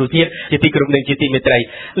ទ្យុសង្គ្រោះជាតិជាទីគោរពនិងជាទីមេត្រី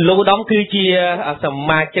លោកឧត្តមគឺជាស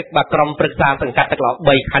មាជិកក្រុមប្រឹក្សាសង្កាត់ទឹកឡោ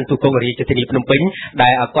3ខណ្ឌទូកងរាជធានីភ្នំពេញដែ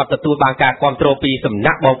លគាត់ទទួលបានការគាំទ្រពីសំ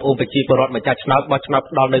ណាក់បងប្អូនប្រជាពលរដ្ឋម្ចាស់ឆ្នោតបោះឆ្នោត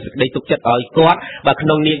ផ្ដល់នូវសេចក្តីទុកចិត្តឲ្យគាត់ក្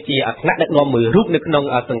នុងនាមជាថ្នាក់ដឹកនាំមួយរូបនៅក្នុង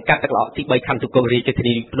សង្កាត់ទឹកឡោទី3ខណ្ឌទូកងរាជធា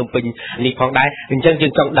នីភ្នំពេញនេះផងដែរអញ្ចឹងយើ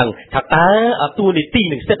ងចង់ដឹងថាតើតួនាទី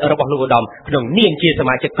និងសិទ្ធិរបស់លោកឧត្តមក្នុងនាមជាស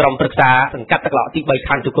មាជិកក្រុមប្រឹក្សាសង្កាត់ទឹកឡោទី3ខ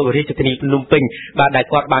ណ្ឌទូកងរាជធានីភ្នំពេញបាទដែល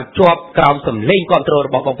គាត់បានជាប់ក្រោមសម្លេងគាំទ្ររ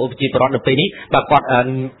បស់បងប្អូនប្រជាពលរដ្ឋនៅពេលនេះបាទគាត់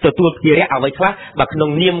ទទួលភារៈអ្វីខ្លះបាទក្នុង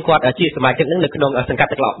នាមគាត់ជាសមាជិកនឹងនៅក្នុងសង្កាត់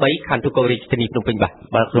ទឹកឡោ3ខណ្ឌទូកងរាជធានីភ្នំពេញបាទ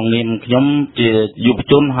ក្នុងនាមខ្ញុំជាយុវ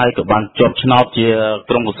ជនហើយក៏បានជាប់ឆ្នោតជា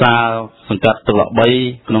ក្រុមប្រឹក្សាសង្កាត់ទឹកឡោ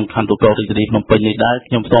3ក្នុងខណ្ឌទូកងរាជធានីភ្នំពេញនេះដែរ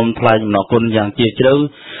ខ្ញុំសូមថ្លែងអំណរគុណយ៉ាងជ្រាលជ្រៅ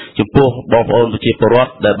ចំពោះបងប្អូនប្រជាពលរដ្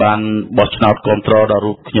ឋដែលបានបោះឆ្នោតគាំទ្រដល់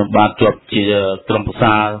រូបខ្ញុំបានជាប់ជាក្រុមប្រឹក្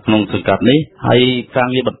សាក្នុងសង្កាត់នេះហើយការ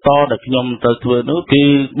ងារបន្តដែលខ្ញុំត្រូវធ្វើនោះគឺ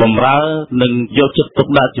បម្រើនិងយកចិត្តទុក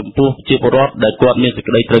ដាក់ចំពោះប្រជាពលរដ្ឋដែលគាត់មានសេច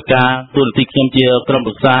ក្តីត្រូវការទូនាទីខ្ញុំជាក្រុម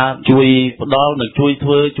ប្រឹក្សាជួយផ្ដល់និងជួយ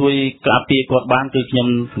ការពារគាត់បានគឺខ្ញុំ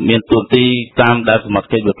មានទូនាទីតាមដែលសមត្ថ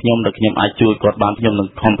កិច្ចរបស់ខ្ញុំដែលខ្ញុំអាចជួយគាត់បានខ្ញុំនឹង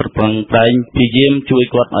ខំប្រឹងប្រែងព្យាយាមជួយ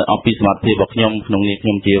គាត់ឲ្យអស់ពីសមត្ថភាពរបស់ខ្ញុំក្នុងនាមខ្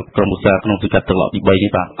ញុំជាក្រុមប្រឹក្សាក្នុងសង្កាត់ទឹកឡោទី3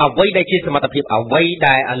នេះបាទអ្វីដែលជាសមត្ថភាពអ្វី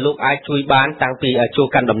ដែលលោកអាចជួយបានតាំងពីចូល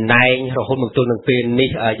កាន់តំណែងរហូតមកទល់នឹងពេលនេះ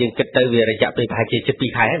យើងគិតទៅវារយៈពេលប្រហែលជាជិត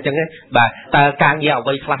2ខែអញ្ចឹងបាទតើការងារអ្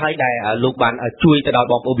វីខ្លះហើយដែលលោកបានជួយទៅដល់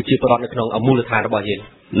បងប្អូនប្រជាពលរដ្ឋនៅក្នុងមូលដ្ឋានរបស់យើង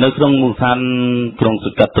នៅក្នុងមូលដ្ឋានក្រុងស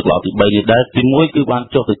ង្កាត់ទឹកឡោទី3នេះដែរទី1គឺបាន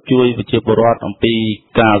ចុះទៅជួយប្រជាពលរដ្ឋអំពី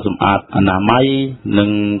ការសម្អាតអនាម័យនិង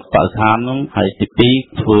បរិស្ថាននោះហើយទី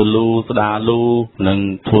2ធ្វើលូស្ដារលូនិង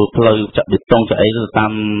ធ្វើផ្លូវចាក់បេតុងចាក់អីទៅតា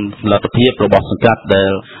មលទ្ធភាពរបស់សង្កាត់ដែ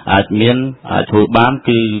លអាចធ្វើបាន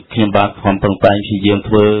គឺខ្ញុំបានខំប្រឹងប្រែងព្យាយាម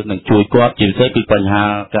ធ្វើនិងជួយគាត់ជាពិសេសគឺបញ្ហា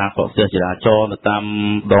ការកកស្ទះចរាចរណ៍នៅតាម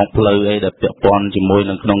ដងផ្លូវអីដែលពាក់ព័ន្ធជាមួយ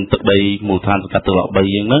នឹងក្នុងទឹកដីមូលដ្ឋានសង្កាត់ទឹកឡោ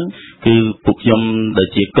3យើងហ្នឹងគឺពួកខ្ញុំដែល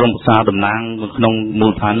ជាក្រុមប្រឹក្សាតំណាងនៅក្នុងមូ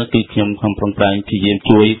លដ្ឋាននោះគឺខ្ញុំខំប្រឹងប្រែងព្យាយាម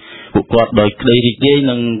ជួយពួកគាត់ដោយក្តីរីករាយ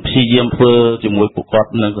និងព្យាយាមធ្វើជាមួយពួកគាត់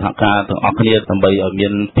និងសហការទាំងអស់គ្នាដើម្បីឲ្យមា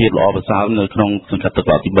នភាពល្អប្រសើរនៅក្នុងសង្កាត់ទឹក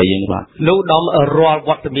ឡោទី3យើងបាទលោកឧត្តមរាល់វ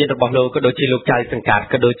ត្តមានរបស់លោកក៏ដូចជាលោកចៅសង្កាត់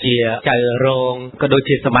ក៏ដូចជាចៅរងក៏ដូច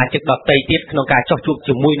ជាសមាជិកដទៃទៀតក្នុងការចោះជួប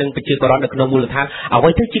ជាមួយនឹងប្រជាពលរដ្ឋនៅក្នុងមូលដ្ឋានអ្វី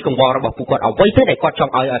ទៅជាកង្វល់របស់ពួកគាត់អ្វីទៅដែលគាត់ច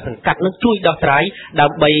ង់ឲ្យសង្កាត់នឹងជួយដោះស្រាយដើ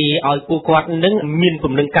ម្បីឲ្យពួកគាត់នឹងមាន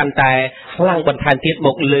គំនិតកាន់តែខ្លាំងបន្ថែមទៀតម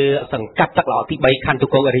កលើសង្កាត់ទឹកឡោទី3ខណ្ឌទូ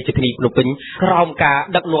កងរាជធានីភ្នំពេញក្រោមការ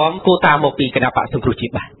ដឹកនាំគោលតាមមកពីគណៈបក្សសង្គ្រោះជា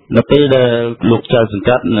តិបាទនៅពេលដែលលោកចៅសង្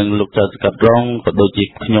កាត់និងលោកចៅសង្កាត់រងក៏ដូចជា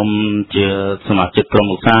ខ្ញុំជាសមាជិកក្រុម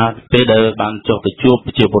ប្រឹក្សាពេលដែលបានចុះទៅជួប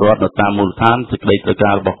ប្រជាពលរដ្ឋនៅតាមមូលដ្ឋានសេចក្តីត្រូវ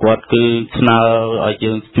ការរបស់គាត់គឺស្នើឲ្យ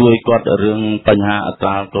យើងជួយគាត់រឿងបញ្ហាអត្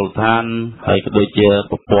រាកុលឋានហើយក៏ដូចជា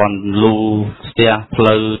ប្រព័ន្ធលូស្ទះផ្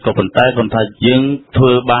លូវក៏ប៉ុន្តែគាត់ថាយើងធ្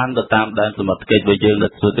វើបានទៅតាមដែនសមត្ថកិច្ចរបស់យើងដែ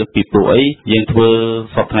លធ្វើទៅពីព្រោះអីយើងធ្វើ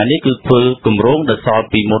សប្តាហ៍នេះគឺធ្វើគម្រោងដែលសល់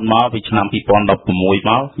ពីមុនមកពីឆ្នាំ2016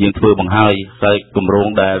មកយើងធ្វើបង្ហើយតែគម្រោង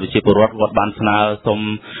ដែលវិជាពលរដ្ឋគាត់បានស្នើសុំ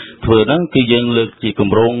ធ្វើហ្នឹងគឺយើងលើកជាគ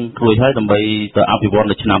ម្រោងរួចហើយដើម្បីទៅអភិវឌ្ឍ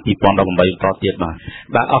នៅឆ្នាំ2018បន្តទៀតបាទ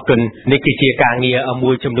អរគុណនេះគឺជាការងារ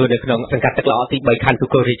មួយចំនួននៅក្នុងសង្កាត់ទឹកឡោទី3ខណ្ឌទូ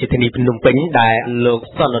កងរាជធានីភ្នំពេញដែលលោក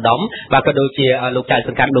សុនឧត្តមបាទក៏ដូចជាលោកចៅស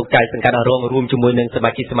ង្កាត់រងរួមជាមួយនឹងសមា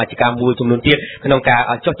ជិកាមួយចំនួនទៀតក្នុងការ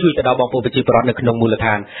ចុះជួយទៅដល់បងប្អូនប្រជាពលរដ្ឋនៅក្នុងមូលដ្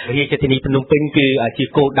ឋានរាជធានីភ្នំពេញគឺជា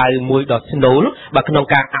គោលដៅមួយដ៏ស្នូលបាទក្នុង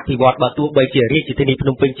ការអភិវឌ្ឍបើទោះបីជារាជធានីភ្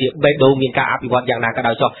នំពេញជាបេះដូងមានការអភិវឌ្ឍយ៉ាងណាក៏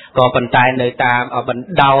ដោយចុះក៏ប៉ុន្តែនៅតាមបណ្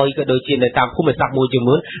ដោយក៏ដូចជានៅតាមភូមិសាស្ត្រមួយចំ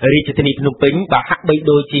នួនរាជធានីភ្នំពេញបាទហាក់បី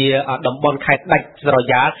ដូចជាតំបន់ខេត្តដាច់ស្រ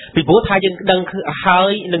យាលពីព្រោះថាយើងដឹងហើ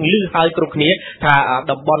យនឹងឮហើយគ្រប់គ្នាថា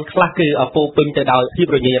តំបន់ខ្លះគឺពោពេញទៅដោយភាព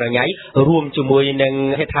រញ៉េរញ៉ៃរួមជាមួយនឹង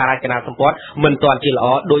ហេដ្ឋារចនាសម្ព័ន្ធមិនទាន់ជាល្អ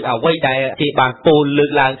ដោយអ្វីដែលគេបានពោលលើ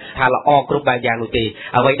កឡើងថាល្អគ្រប់បែបយ៉ាងនោះទេ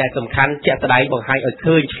អ្វីដែលសំខាន់ជាក់ស្ដែងបង្ហាញឲ្យ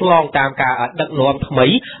ឃើញឆ្លងតាមការដឹកនាំថ្មី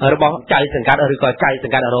របស់ចៅសង្កាត់ឬក៏ចៅស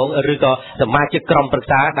ង្កាត់រងឬក៏សមាជិកក្រុមប្រឹក្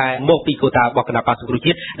សាដែលមកពីកូតារបស់គណៈបក្សសង្គ្រោះ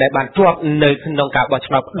ជាតិ ដែលបានជាប់នៅក្នុងការបោះ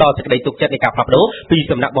ឆ្នោតផ្ដល់សេចក្តីទុកចិត្តនៃការផ្លាស់ប្ដូរពី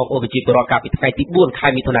សំណាក់បងប្អូនប្រជាពលរដ្ឋកាលពីថ្ងៃទី4ខែ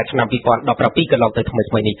មិថុនាឆ្នាំ2017កន្លងទៅថ្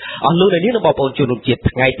មីៗនេះអស់លោកអ្នកនាងបងប្អូនជនរួមជាតិ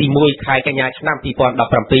ថ្ងៃទី1ខែកញ្ញាឆ្នាំ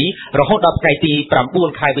2017រហូតដល់ថ្ងៃទី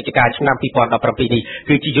9ខែវិច្ឆិកាឆ្នាំ2017នេះ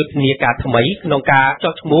គឺជាយុទ្ធនាការថ្មីក្នុងការ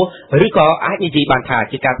ចុះឈ្មោះឬក៏អាចនិយាយបានថា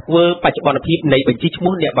ជាការធ្វើបច្ចុប្បន្នភាពនៃបញ្ជីឈ្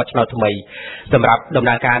មោះអ្នកបោះឆ្នោតថ្មីសម្រាប់ដំ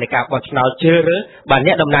ណើរការនៃការបោះឆ្នោតជ្រើសរើសបាន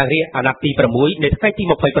អ្នកតំណាងរាស្ត្រអាណត្តិទី6នៅថ្ងៃទី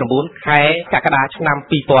29ខែកក្កដាឆ្នាំ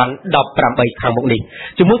2018ខាងមុខនេះ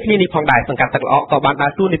ជាមួយគ្នានេះផងដែរសង្កាត់ទឹកល្អក៏បានដើ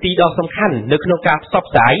រតួនាទីដ៏សំខាន់នៅក្នុងការផ្សព្វ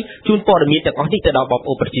ផ្សាយជូនព័ត៌មានទាំងអស់នេះទៅដល់បងប្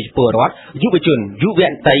អូនប្រជាពលរដ្ឋយុវជនយុវ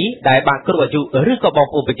តីដែលបានគ្រប់អាយុឬក៏បង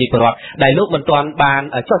ប្អូនប្រជាពលរដ្ឋដែលលោកមិនទាន់បាន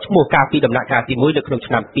ចុះឈ្មោះកាលពីដំណាក់កាលទី1នៅក្នុង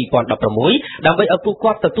ឆ្នាំ2016ដើម្បីឲ្យពួក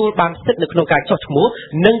គាត់ទទួលបានសិទ្ធិនៅក្នុងការចុះឈ្មោះ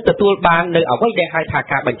និងទទួលបាននៅអ្វីដែលហៅថា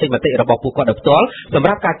ការបញ្ចេញមតិរបស់ពួកគាត់ដោយផ្ទាល់សម្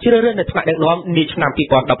រាប់ការជ្រើសរើសនៅថ្នាក់ដឹកនាំនាឆ្នាំ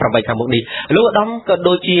2018ខាងមុខនេះលោកឧត្តមក៏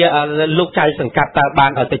ដូចជាលោកចៅសង្កាត់តើបា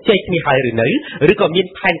នទៅជែកគ្នាហើយឬនៅឬក៏មាន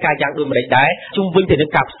ផែនការយ៉ាងដូចម្តេចដែរជុំវិញទៅនឹង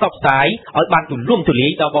ការផ្សព្វផ្សាយឲ្យបានទូលំទូលា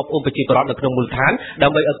យដល់បងប្អូនប្រជាពលរដ្ឋនៅក្នុងមូលដ្ឋានដើ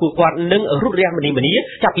ម្បីឲ្យពួកគាត់នឹងរូបរាងមនី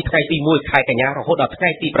ចាប់ពីថ្ងៃទី1ខែកញ្ញារហូតដល់ថ្ងៃ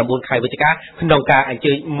ទី9ខែវិច្ឆិកាក្នុងការអញ្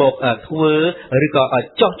ជើញមកធ្វើឬក៏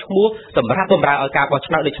ចុះឈ្មោះសម្រាប់បម្រើឲ្យការបោះ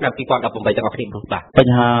ឆ្នោតនៅឆ្នាំ2018ទាំងអស់គ្នាបាទប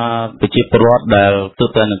ញ្ហាប្រជាពលរដ្ឋដែលទើប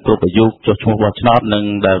តែនឹងគ្រប់អាយុចុះឈ្មោះបោះឆ្នោតនិង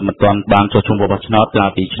ដែលមិនទាន់បានចុះឈ្មោះបោះឆ្នោតកាល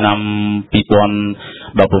ពីឆ្នាំ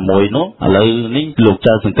2016នោះឥឡូវនេះលោក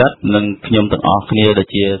ចៅសង្កាត់និងខ្ញុំទាំងអស់គ្នាដែល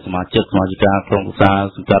ជាសមាជិកសមាជិកាក្រុមប្រឹក្សា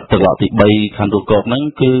សង្កាត់ទឹកឡោទី3ខណ្ឌរូកកហ្នឹង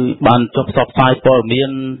គឺបានចុះផ្សព្វផ្សាយព័ត៌មាន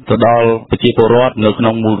ទៅដល់ប្រជាពលរដ្ឋនៅក្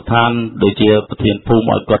នុងមូលដ្ឋានដូចជាប្រធានភូ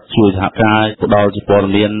មិឲ្យគាត់ជួយសហការផ្ដល់ជាព័ត៌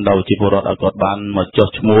មានដល់ប្រជាពលរដ្ឋឲ្យគាត់បានមកចុះ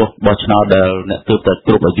ឈ្មោះបោះឆ្នោតដែលអ្នកទើបតែ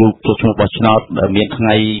គ្រប់អាយុចុះឈ្មោះបោះឆ្នោតដែលមានថ្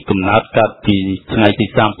ងៃកំណើតកាត់ពីថ្ងៃទី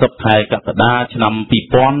30ខែកក្កដាឆ្នាំ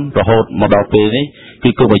2000រហូតមកដល់ពេលនេះគឺ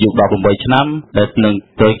គ្រប់អាយុ18ឆ្នាំដែលនឹង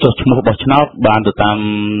ទៅចុះឈ្មោះបោះឆ្នោតបានទៅតាម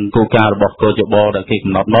គោលការណ៍របស់កជបដែលគេ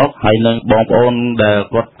កំណត់មកហើយនឹងបងប្អូនដែល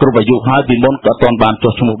គាត់គ្រប់អាយុហើយពីមុនក៏អត់ទាន់បាន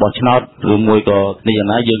ចុះឈ្មោះបោះឆ្នោតឬមួយក៏នេះយ៉ាង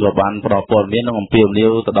ណាយើងក៏បានផ្ដល់ព័ត៌មាននិងអំពាវនា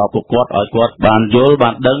វទៅដល់ពួកគាត់ឲ្យគាត់បានយល់បា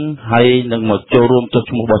នដឹងហើយនឹងមកចូលរួមចុះ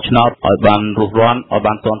ឈ្មោះបោះឆ្នោតឲ្យបានរួសរាន់ឲ្យ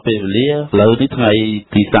បានទាន់ពេលវេលាឥឡូវនេះថ្ងៃ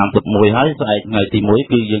ទី31ហើយស្អែកថ្ងៃទី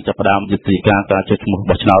1គឺយើងចាប់ផ្ដើមយុទ្ធនាការចុះឈ្មោះ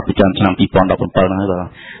បោះឆ្នោតប្រចាំឆ្នាំ2017ហ្នឹងហើយ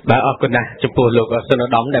បាទអរគុណណាស់ចំពោះលោកសុនឧ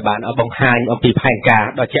ត្តមដែលបានបង្ហាញអំពីផែនការ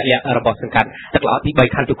ដ៏ជាក់លាក់របស់សង្កាត់ទឹកល្អទី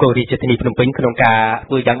3ខណ្ឌទូកូរាជធានីភ្នំពេញក្នុងការ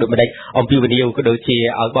ធ្វើយ៉ាងដូចម្តេចអំពីវិនិយោគក៏ដូចជា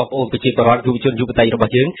ឲ្យបងប្អូនប្រជាពលរដ្ឋយុវជនយុវតីរប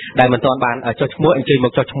ស់យើងដែលមិនទាន់បានចុះឈ្មោះអញ្ជើញម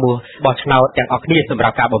កចុះឈ្មោះបោះឆ្នោតទាំងអស់គ្នាសម្រា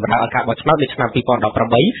ប់ការបម្រើឲ្យការបោះឆ្នោតនៅឆ្នាំ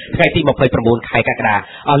2018ថ្ងៃទី29ខែកក្កដា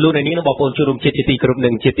អស់លោកអ្នកនាងនិងបងប្អូនជនរួមជាតិជាទីគោរពនិ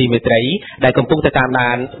ងជាទីមេត្រីដែលកំពុងតែតាមដា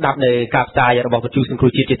នស្ដាប់នៅការផ្សាយរបស់វិទ្យុសង្គ្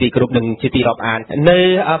រោះជាតិជាទីគោរពនិងជាទីរាប់អាននៅ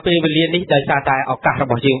ពេលវេលានេះដោយសារតែឱកាសរ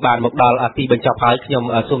បស់យើងបានមកដល់ទីបញ្ចប់ហើយខ្ញុំ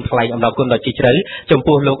សូមថ្លែងអំណរគុណដ៏ជ្រាលជ្រៅចំ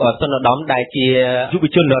ពោះលោកសុនឧត្តមដែលជាយុវ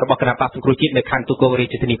ជនរបស់គណៈបក្សសង្គ្រោះជាតិនៅខណ្ឌទូកូរា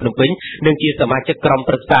ជធានីភ្នំពេញនិងជាសមាជិកក្រុម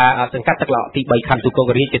ប្រឹក្សាសង្កាត់ទឹកឡោទី3ខណ្ឌទូកូ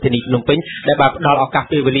រាជធានីភ្នំពេញដែលបានផ្ដល់ឱកាស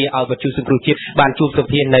ពេលវេលាឲ្យវិទ្យុសង្គ្រោះជាតិបានជួបសម្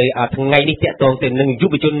ភាសនៅថ្ងៃនេះទាក់ទងទៅនឹងយុ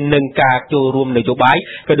វជននឹងការចូលរួមនយោបាយ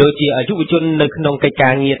ក៏ដូចជាយុវជននៅក្នុងកិច្ចកា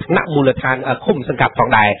រងារថ្នាក់មូលដ្ឋានឃុំសង្កាត់ផង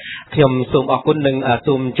ដែរខ្ញុំសូមអរគុណនិង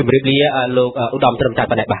សូមជម្រាបលាលោកឧត្តមត្រឹមតែ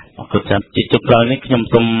ប៉ុណ្ណេះបាទអរគុណច្រើនជាចុងក្រោយនេះខ្ញុំ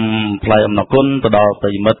សូមថ្លែងអំណរគុណទៅដល់ប្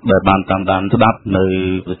រិយមិត្តដែលបានតាមដានស្ដាប់នៅ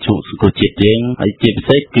វិទ្យុសង្គ្រោះជាតិយើងហើយជាពិ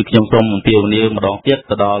សេសគឺខ្ញុំសូមអំពាវនាវម្ដងទៀត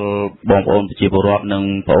ទៅដល់បងប្អូនប្រជាពលរដ្ឋនិង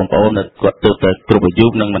បងប្អូនដែលគាត់ទើបតែគ្រប់អាយុ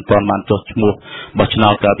និងមិនទាន់បានចុះឈ្មោះបោះឆ្នោ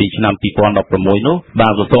តកាលពីឆ្នាំ2016នោះបា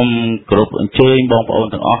ទសូមគោរពអញ្ជើញបងប្អូន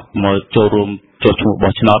ទាំងអស់មកចូលរួមចុះឈ្មោះ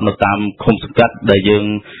បោះឆ្នោតនៅតាមឃុំសង្កាត់ដែលយើង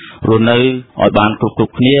រស់នៅឲ្យបានគ្រ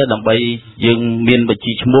ប់គ្នាដើម្បីយើងមានបញ្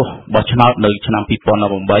ជីឈ្មោះបោះឆ្នោតនៅឆ្នាំ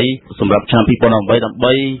2018សម្រាប់ឆ្នាំ2018ដើម្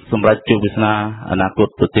បីសម្រាប់ជោគវាសនាអនាគត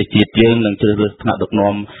ប្រទេសជាតិយើងនិងជ្រើសរើសថ្នាក់ដឹក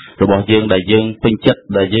នាំរបស់យើងដែលយើងពេញចិត្ត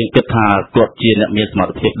ដែលយើងគិតថាគាត់ជាអ្នកមានសមត្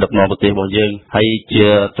ថភាពដឹកនាំប្រទេសរបស់យើងហើយជា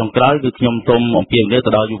ចុងក្រោយគឺខ្ញុំសូមអំពាវនាវទៅ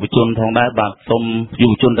ដល់យុវជនផងដែរបាទសូមយុ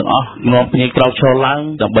វជនទាំងអស់នាំគ្នាក្រោកឈរឡើង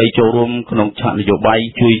ដើម្បីចូលរួមក្នុងឆាកនយោបាយ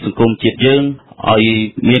ជួយសង្គមជាតិយើងឲ្យ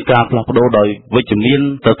មានការផ្លាស់ប្ដូរដោយវិជ្ជមាន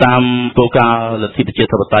ទៅតាមគោលការណ៍លទ្ធិប្រជា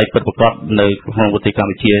ធិបតេយ្យពិតប្រាកដនៅក្នុងប្រទេសកម្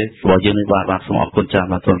ពុជារបស់យើងនេះបាទសូមអរគុណច្រើន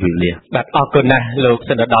បាទសូមជម្រាបលាបាទអរគុណណាស់លោក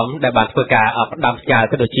សិនឧត្តមដែលបានធ្វើការផ្ដាំផ្ញើ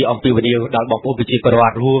ក៏ដូចជាអំពីវិនិយោគដល់បងប្អូនប្រជាពលរ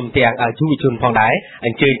ដ្ឋរួមទាំងយុវជនផងដែរអ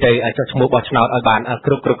ញ្ជើញទៅចុះឈ្មោះបោះឆ្នោតឲ្យបាន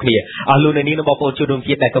គ្រប់គ្នាអស់លោកអ្នកនាងនិងបងប្អូនជនរួម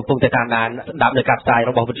ជាតិដែលកំពុងតែតាមដានស្ដាប់នៅការផ្សាយ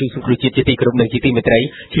របស់វិទ្យុសង្គ្រោះជាតិជាទីគោរពនិងជាទីមេត្រី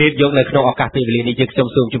ជ្រាបយកនៅក្នុងឱកាសពេលវេលានេះយើងខ្ញុំ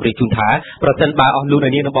សូមជម្រាបជូនថាប្រសិនបើអស់លោកអ្ន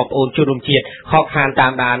កនាងនិងបងប្អូនជនរួមជាតិ ខកខានតា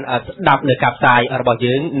មដានស្ដាប់នៅកាប់ផ្សាយរបស់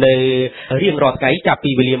យើងនៅរៀងរាល់ថ្ងៃចាប់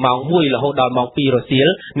ពីវេលាម៉ោង 1 រហូតដល់ម៉ោង 2 រសៀល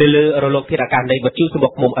នៅលើរលកធាតុអាកាសនៃវិទ្យុសម្បុ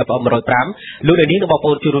កឃុំ FM 105 លោកនាងបងប្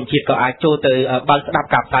អូនជួនរួមជាតិក៏អាចចូលទៅបើកស្ដាប់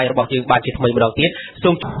ការផ្សាយរបស់យើងបានជាថ្មីម្ដងទៀតសូ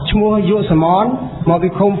មឈ្មោះយុសមនមកពី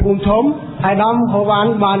ឃុំភូមិធំអាយដាមហូវ៉ាន់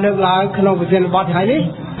បានលើកឡើងក្នុងប្រធានបទថ្ងៃនេះ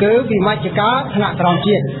គឺវិមជ្ឈការថ្នាក់ក្រោម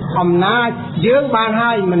ជាតិអំណាចយើងបាន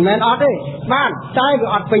ហើយមិនមែនអត់ទេបានតែវា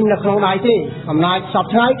អត់ពេញនៅក្នុងដៃទេអំណាចសព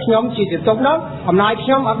ថ្ងៃខ្ញុំជាជំទប់នោះអំណាចខ្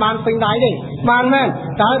ញុំអត់បានពេញដៃទេបានមែន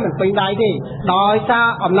តែមិនពេញដៃទេដោយសារ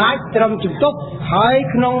អំណាចត្រឹមជំទប់ហើយ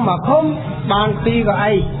ក្នុងមួយឃុំបាន2កៅ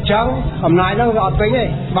អីចឹងអំណាចនោះវាអត់ពេញទេ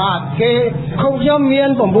បាទគេឃុំខ្ញុំមាន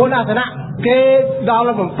9អាសនៈគេដល់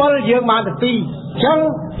7យើងបានតែ2ចឹង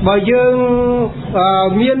បើយើង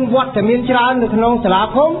មានវត្តមានច្រើននៅក្នុងសាលា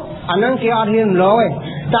ឃុំអាហ្នឹងគេអត់ហ៊ានម្លងទេ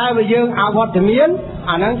តែបើយើងអវត្តមាន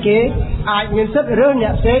អាហ្នឹងគេអាចមានសិទ្ធិរើសអ្ន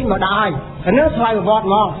កផ្សេងមកដាក់ឲ្យអាហ្នឹងស្វ័យប្រវត្តិ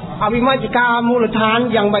មកអវិមជ្ឈការមូលដ្ឋាន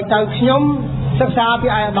យ៉ាងម៉េចទៅខ្ញុំសិក្សាពី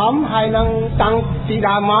អាយដាមហើយនឹងតាំងពី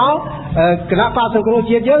ដើមមកគណៈបកសង្គ្រោះ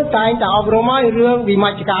ជាតិយើងតែងតែអប់រំឲ្យរឿងវិម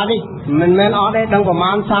ជ្ឈការនេះមិនមែនអត់ទេដឹងប្រ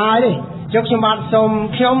មាណសាយទេចុះខ្ញុំបាទសូម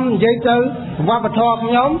ខ្ញុំនិយាយទៅវប្បធម៌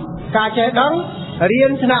ខ្ញុំការចេះដឹងរៀ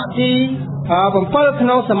នថ្នាក់ទី7ក្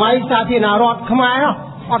នុងសម័យសាធារណរដ្ឋខ្មែរ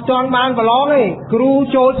អត់ទាន់បានប្រឡងទេគ្រូ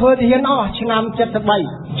ចូលធ្វើទាហានអស់ឆ្នាំ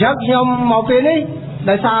73ចឹងខ្ញុំមកពេលនេះ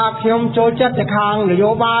ដោយសារខ្ញុំចូលចិត្តទៅខាងនយោ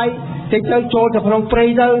បាយតិចទៅចូលទៅក្នុងព្រៃ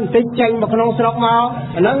ទៅបន្តិចចេញមកក្នុងស្រុកមក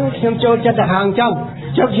អាហ្នឹងខ្ញុំចូលចិត្តទៅខាងចឹង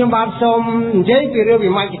ចុះខ្ញុំបាទសូមនិយាយពីរឿង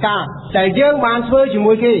វិមជ្ឈការតែយើងបានធ្វើជា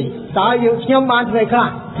មួយគេតើយើងខ្ញុំបានធ្វើខ្លះ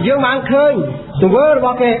យើងបានឃើញទង្វើរប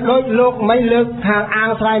ស់គេដូចលោកមិនលើកខាងអាង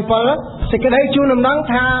ស្រាយ7សេចក្តីជូនដំណឹង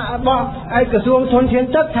ថារបស់ឯក្រសួងធនធាន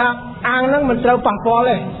ទឹកថាអាងហ្នឹងមិនត្រូវប៉ះពាល់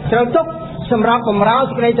ទេត្រូវទុកសម្រាប់បម្រើសេច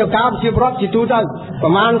ក្តីទៅការប្រជាពលរដ្ឋជាទូទៅប្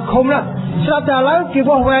រមាណឃុំណាស្រាប់តែឥឡូវគេ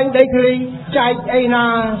វាស់វែងដីធ្លីចែកអីណា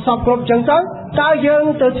សពគ្រប់ចឹងទៅតើយើង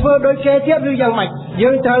ទៅធ្វើដូចគេទៀតឬយ៉ាងម៉េចយើ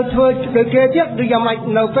ងត្រូវធ្វើដូចគេទៀតឬយ៉ាងម៉េច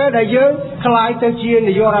នៅពេលដែលយើងខ្លាយទៅជា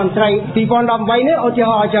នាយករដ្ឋមន្ត្រី2018នេះឧទា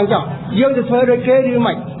ហរណ៍ចឹងចុះយើងទៅធ្វើដូចគេឬ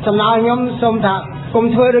ម៉េចសំណើខ្ញុំសូមថាកុំ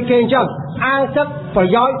ធ្វើដូចគេអញ្ចឹងអាងទឹកប្រ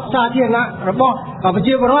យោជន៍សាធារណៈរបស់ប្រ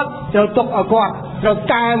ជាពលរដ្ឋត្រូវទុកឲ្យគាត់ត្រូវ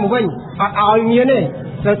កែមកវិញអត់ឲ្យមានទេ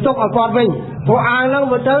ត្រូវទុកឲ្យគាត់វិញព្រោះអាងហ្នឹង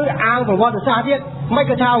មើលទៅអាងប្រវត្តិសាស្ត្រទៀតមិន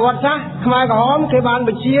ក៏ថាប្រវត្តិសាស្ត្រខ្មែរក្រហមគេបានប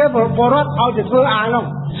ញ្ជាពលរដ្ឋឲ្យទៅធ្វើអាងហ្នឹង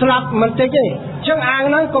ស្លាប់មិនតិចទេអញ្ចឹងអាង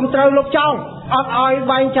ហ្នឹងកុំត្រូវលុបចោលអត់ឲ្យ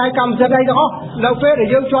បែងចែកកម្មសិទ្ធិអីទាំងអស់នៅពេលដែល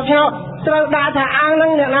យើងជាប់ឆ្នោតត្រូវដាក់ថាអាងហ្នឹ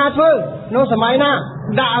ងអ្នកណាធ្វើនៅសម័យណា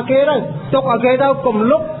ដាក់ឲ្យគេទៅទុកឲ្យគេទៅកុំ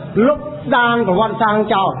លុបដានប្រវត្តិសាស្ត្រ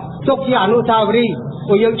ចោលទុកជាអនុស្សាវរីយ៍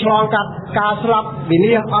ពួកយើងឆ្លងកាត់ការស្លាប់វិ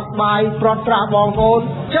នាសអត់បាយប្រត់ប្រាស់បងប្អូន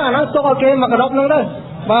ចឹងអាហ្នឹងទុកឲ្យគេមកកដប់ហ្នឹងទៅ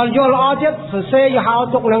បើយល់ល្អទៀតសរសេរយហោ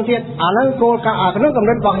ទុកនឹងទៀតអាហ្នឹងគោលការណ៍ក្នុងកម្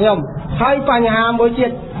រិតរបស់ខ្ញុំហើយបញ្ហាមួយទៀ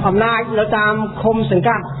តអំណាចនៅតាមឃុំសង្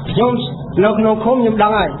កាត់ខ្ញុំនៅក្នុងឃុំខ្ញុំដឹ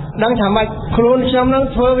ងហើយដឹងថាម៉េចខ្លួនខ្ញុំនឹង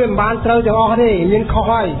ធ្វើវាមិនបានត្រូវទាំងអស់ទេមានខុស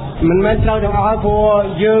ហើយមិនមែនត្រូវទាំងអស់ព្រោះ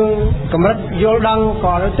យើងកម្រិតយល់ដឹង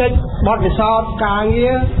ក៏នៅតិចបទពិសោធន៍ការងា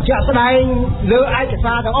រជាក់ស្ដែងលើឯក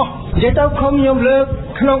សារទាំងអស់និយាយទៅឃុំខ្ញុំលើក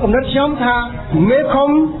ក្នុងកម្រិតខ្ញុំថាមេឃុំ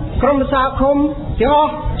ក្រុមប្រឹក្សាឃុំទាំងអ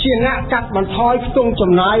ស់ជាអ្នកកាត់បន្ថយខ្ទង់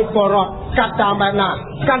ចំណាយពលរដ្ឋកាត់តាមបែបណា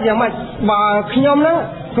កាត់យ៉ាងម៉េចបើខ្ញុំហ្នឹង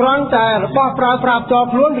គ្រាន់តែរបស់ប្រើប្រាស់ផ្ទាល់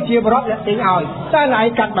ខ្លួនវិជាបរដ្ឋអ្នកទិញឲ្យតែណៃ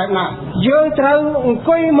កាត់បែបណាយើងត្រូវអង្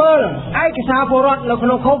គុយមើលឯកសារពលរដ្ឋនៅក្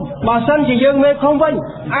នុងឃុំបើសិនជាយើងមេឃុំវិញ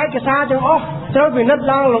ឯកសារទាំងអស់ត្រូវពិនិត្យ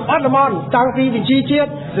ឡើងលម្អិតល្មមតាំងពីវិជាជាតិ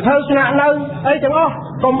សភៅស្នាក់នៅអីទាំងអស់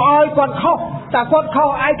កុំឲ្យគាត់ខុសតែគាត់ខុស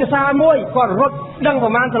ឯកសារមួយគាត់រត់ដឹងប្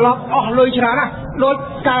រមាណត្រឡប់អស់លុយច្រើនណាស់ដូច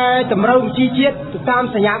កែតម្រូវវិជាជាតិទៅតាម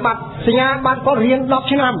សញ្ញាបត្រគាត់រៀន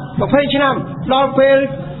10ឆ្នាំ20ឆ្នាំដល់ពេល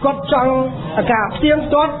គាត់ចង់ការផ្ទៀង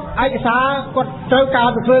ផ្ទាត់ឯកសារគាត់ត្រូវការ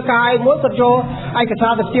ទៅធ្វើការឯមួយគាត់ចូលឯកសា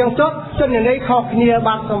រទៅផ្ទៀងផ្ទាត់ទិន្នន័យខុសគ្នា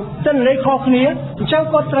បាទសូមទិន្នន័យខុសគ្នាអញ្ចឹង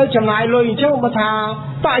គាត់ត្រូវចំណាយលុយអញ្ចឹងបើថា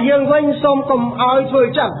តាក់យើងវិញសូមកុំឲ្យធ្វើអ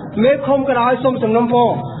ញ្ចឹងមេឃុំក៏ដោយសូមសំណុំពរ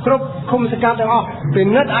គ្រប់ឃុំសង្កាត់ទាំងអស់ពិ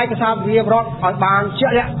និត្យឯកសារវិជាប្រវត្តិឲ្យបានជា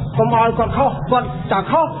ក់លាក់កុំឲ្យគាត់ខុសគាត់តែ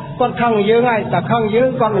ខុសគាត់ខឹងយើងហើយតែខឹងយើង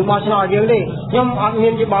គាត់មិនបោះឆ្នោតយើងទេខ្ញុំអត់មា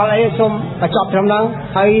នយោបល់អីសូមបញ្ចប់ត្រឹមហ្នឹង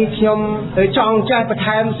ហើយខ្ញុំចង់ចេះបន្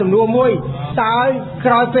ថែមសំណួរមួយតើ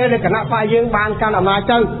ក្រោយពេលដែលគណៈបកយើងបានកាន់អំណាច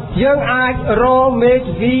ទៅយើងអាចរកមេ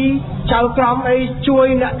ធាវីចៅក្រមអីជួយ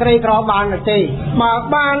អ្នកក្រីក្របានទេបើ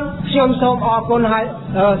បានខ្ញុំសូមអរគុណហើយ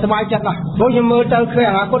សប្បាយចិត្តណាស់ព្រោះខ្ញុំមើលទៅឃើញ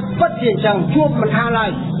អនាគតពិតជាអញ្ចឹងជួបមិនខានឡើយ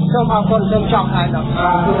សូមអរគុណសូមចប់ហើយដល់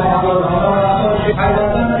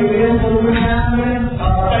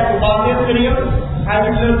ហើយ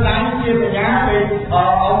លើកឡើងជាសញ្ញាពីអ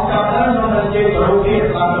ង្គការក្នុងជារូបភាព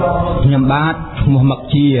ខ្ញុំបាទឈ្មោះមក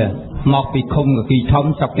ជា មកពីឃុំកគីធំ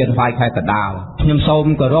ស្រុកគៀនស្វាយខេត្តកណ្ដាលខ្ញុំសូម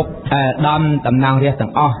គោរពដំតំណាងរាស្ត្រទាំ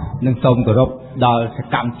ងអស់និងសូមគោរពដល់ស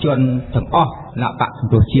កម្មជនទាំងអស់គណៈបកសង្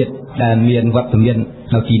គ្រោះជាតិដែលមានវត្តមាន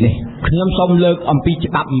នៅទីនេះខ្ញុំសូមលើកអំពី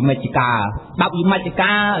ច្បាប់វិមជ្ឈកា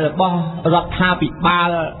ររបស់រដ្ឋាភិបាល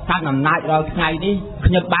កាន់អំណាចរាល់ថ្ងៃនេះ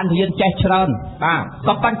ខ្ញុំបានរៀនចេះច្រើនបាទ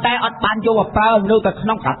ក៏ប៉ុន្តែអត់បានយកមកប្រើនៅតែក្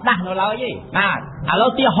នុងក្រដាស់នៅឡើយទេបាទឥឡូ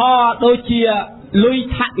វទីហោដូចជាលុយ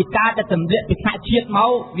ថវិកាដែលទម្លាក់ពីថ្នាក់ជាតិម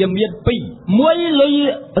កវាមានពីរមួយលុយ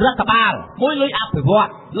រដ្ឋបាលមួយលុយអភិវឌ្ឍ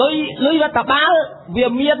លុយរដ្ឋបាលវា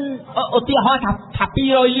មានឧទាហរណ៍ថា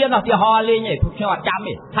200លានឧទាហរណ៍លេងឯងខ្ញុំអត់ចាំ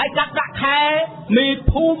ទេហើយកាត់ដាក់ខែមេ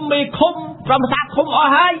ភូមិមេឃុំក្រុមប្រសាឃុំអ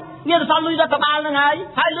ស់ហើយមានសល់លុយរដ្ឋបាលហ្នឹង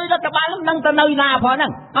ហើយលុយរដ្ឋបាលហ្នឹងទៅនៅណាផងហ្នឹ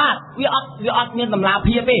ងបាទវាអត់មានតម្លា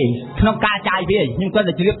ភាពទេក្នុងការចាយវាខ្ញុំគាត់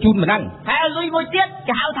តែជ្រាបជូនមកហ្នឹងហើយលុយមួយទៀត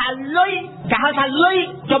គេហៅថាលុយ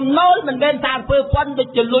ចំណូលមិនមែនតាមអំពើប៉ុនដូច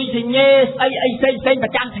ជាលុយសញ្ញេស្អីផ្សេងប្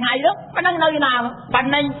រចាំថ្ងៃហ្នឹងនៅណាប៉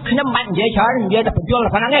ណ្ណេះខ្ញុំមិននិយាយច្រើននិយាយតែបញ្យល់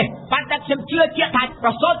តែប៉ុណ្្នឹងទេប៉ុន្តែខ្ញុំជឿជាក់ថាប្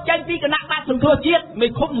រសូតចេញពីគណៈបកសង្គ្រោះជាតិមេ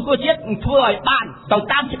ឃុំសង្គ្រោះជាតិនឹងធ្វើឲ្យបានទៅ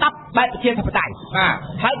តាមច្បាប់បែបប្រជាធិបតេយ្យបាទ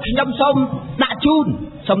ហើយខ្ញុំសូមដាក់ជូន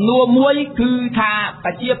សំណួរមួយគឺថាប្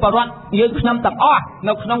រជាពលរដ្ឋយើងខ្ញុំទាំងអស់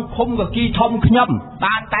នៅក្នុងឃុំកគីធំខ្ញុំ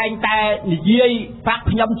បានតែងតែនិយាយប្រាប់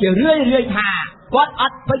ខ្ញុំជារឿយថាគាត់អ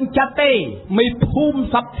ត់ពេញចិត្តទេមេភូមិ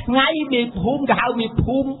សពថ្ងៃមេភូមិគេហៅមេ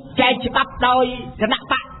ភូមិចែកច្បាប់ដោយគណៈ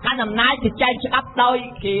បកកាន់អំណាចគេចែកច្បាប់ដោយ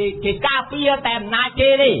គេការពារតែអំណាចគេ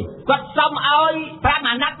ទេគាត់សុំឲ្យ5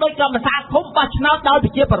អាណត្តិដោយក្រុមប្រសាឃុំបោះឆ្នោតដោយប្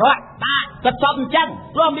រជាពលរដ្ឋបាទគាត់សុំអញ្ចឹង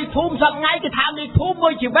ព្រោះមេភូមិសពថ្ងៃគេថាមេភូមិមួ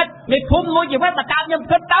យជីវិតតែតាមខ្ញុំ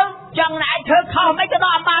គិតទៅចង់ឯងធ្វើខុសមិនក៏ដ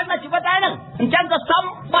ល់អំបានមកជីវិតដែរហ្នឹងអញ្ចឹងក៏សុំ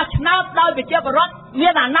បោះឆ្នោតដោយប្រជាពលរដ្ឋមា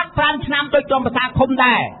នអាណត្តិ5ឆ្នាំដោយក្រុមប្រសាឃុំ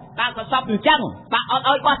ដែរបាទក៏សពអញ្ចឹងបាទអត់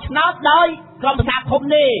ឲ្យបោះឆ្នោតដោយក្រុមប្រសាឃុំ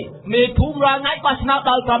ទេមេភូមិរាល់ថ្ងៃបោះឆ្នោត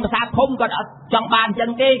ដោយក្រុមប្រសាឃុំគាត់អត់ចង់បានអញ្ចឹ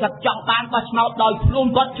ងទេគាត់ចង់បានបោះឆ្នោតដោយខ្លួន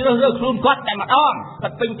គាត់ជ្រើសរើសខ្លួនគាត់តែម្ដងគា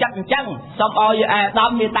ត់ពេញចិត្តអញ្ចឹងសូមឲ្យអាដា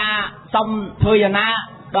មមេតាសូមធ្វើយ៉ាងណា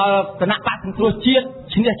ដល់គណៈបកសង្គ្រោះជាតិ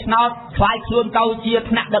ឈ្នះឆ្នោតខ្លាយខ្លួនទៅជា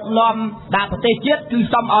ថ្នាក់ដឹកនាំដល់ប្រទេសជាតិគឺ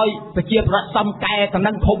សូមឲ្យប្រជាពលរដ្ឋសូមកែតំ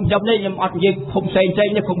ណែងឃុំខ្ញុំនេះខ្ញុំអត់និយាយឃុំផ្សេង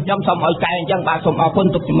នេះឃុំខ្ញុំសូមឲ្យកែអញ្ចឹងបាទសូមអរគុណ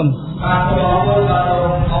ទុកជាមុនបាទសូមអរគុណដល់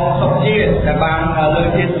អង្គសុខជាតិដែលបានលើក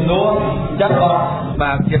ជាសំណួរចឹង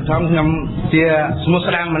បាទជាធំខ្ញុំជាស្មោះ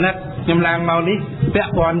ស្ដាងមនិតខ្ញុំឡើងមកនេះពា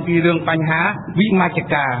ក់ព័ន្ធពីរឿងបញ្ហាវិមជ្ឈ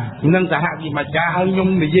ការនិងសហវិមជ្ឈការហើយខ្ញុំ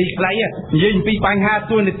និយាយខ្លីនិយាយពីបញ្ហា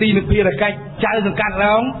ទួលនីតិនិងភារកិច្ចចៅសង្កាត់រ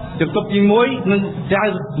ងជំទប់ទី1និងចៅ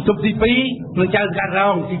ជំទប់ទី2និងចៅសង្កាត់រ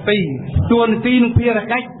ងទី2ទួលនីតិនិងភារ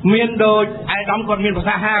កិច្ចមានដូចឯកឧត្តមគាត់មានប្រ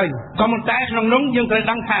សាសន៍ហើយក៏ប៉ុន្តែក្នុងនោះយើងត្រូវ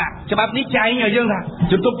ដឹងថាច្បាប់នេះចែងឲ្យយើងថា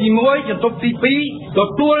ជំទប់ទី1ជំទប់ទី2ទ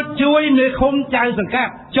ទួលជួយមេឃុំចៅសង្កា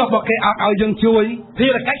ត់ចុះបើគេអត់ឲ្យយើងជួយភា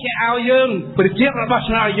រកិច្ចគេឲ្យយើងប្រជារបស់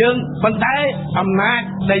ឆ្នោតឲ្យយើងប៉ុន្តែអំណាច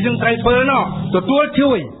ដែលយើងត្រូវធ្វើនោះទទួល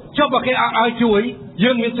ជួយចុះបើគេអត់ឲ្យជួយ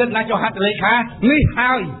យើងមានសិទ្ធិណាចុះហត្ថលេខានេះ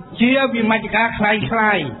ហើយជាវិមជ្ឈការคล้ายអ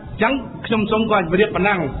ញ្ចឹងខ្ញុំសូមគាត់ជម្រាបប៉ុណ្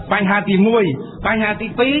ណឹងបញ្ហាទី1បញ្ហាទី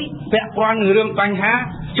2ពាក់ព័ន្ធនឹងរឿងបញ្ហា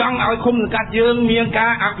ចង់ឲ្យឃុំសង្កាត់យើងមានកា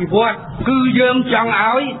រអភិវឌ្ឍគឺយើងចង់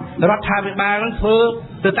ឲ្យរដ្ឋាភិបាលនឹងធ្វើ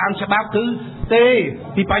ទៅតាមច្បាប់គឺទេ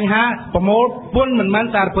ពីបញ្ហាប្រមូលពន្ធមិនមែន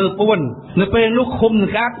តែធ្វើពន្ធនៅពេលនោះឃុំស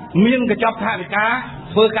ង្កាត់មានកញ្ចប់ថវិកា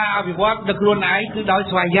ធ្វើការអភិវឌ្ឍដោយខ្លួនឯងគឺដោយ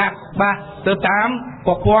ស្វ័យយ័តបាទទៅតាម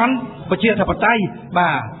ប្រព័ន្ធប្រជាធិបតេយ្យបា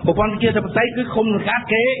ទប្រព័ន្ធប្រជាធិបតេយ្យគឺឃុំសង្កាត់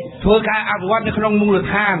គេធ្វើការអភិវឌ្ឍនៅក្នុងមូល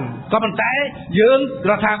ដ្ឋានក៏ប៉ុន្តែយើង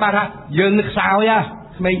រដ្ឋាភិបាលថាយើងនឹកសោយ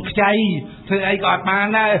ក្មេងខ្ចីធ្វើអីក៏អត់បាន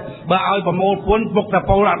ដែរបើឲ្យប្រមូលពន្ធពុកត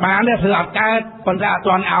ពលអត់បានទេធ្វើអត់កើតប៉ុន្តែអត់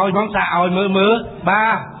ទាន់ឲ្យផងថាឲ្យមើលបា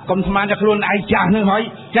ទកុំស្មានតែខ្លួនឯងចាស់នឹងហើយ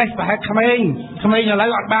ចេះប្រហែលក្មេងឥឡូវ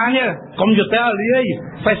អត់បានទេកុំយល់ទៅលាយ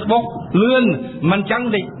Facebook លឿនមិនចឹង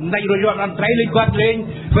ដេករយរដ្ឋមន្ត្រីលេងគាត់លេង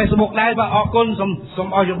Facebook ដែរបាទអរគុណសូម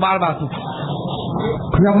អរយោបល់បាទ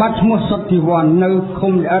ខ្ញុំបាទឈ្មោះសុទ្ធធីវ័ននៅ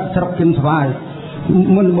ឃុំល្អិតស្រុកគៀនស្វាយ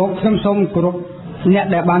មុនមកខ្ញុំសូមគោរពអ្នក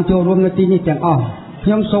ដែលបានចូលរួមនៅទីនេះទាំងអស់ខ្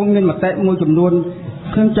ញុំសូមមានមតិមួយចំនួន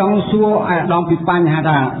ខ្ញុំចង់សួរអាដាមពីបញ្ហា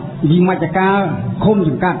ថាវិមជ្ឈការឃុំស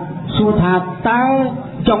ង្កាត់សួរថាតើ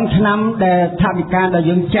ចុងឆ្នាំដែលថវិកាដែល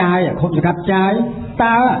យើងចាយឃុំសង្កាត់ចាយ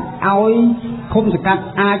តើឲ្យឃុំសង្កាត់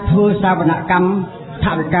អាចធ្វើសវនកម្មថ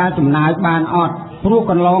វិកាចំណាយបានអត់ព្រោះ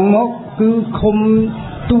កន្លងមកគឺឃុំ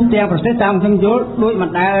ទូទាំងប្រទេសតាមខ្ញុំយល់ដូចមិន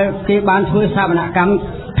ដែលគេបានធ្វើសវនកម្ម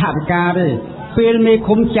ថវិកាទេពេលមេ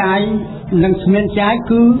ឃុំចាយនិងស្មានចាយ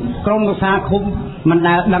គឺក្រុមប្រឹក្សាឃុំមិន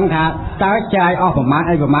ដែលដឹងថាតើចាយអស់ប្រមាណ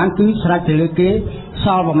អីប្រមាណគឺស្រេចទៅលើគេស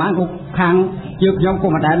ល់ប្រមាណគ្រប់ខាងយើងខ្ញុំក៏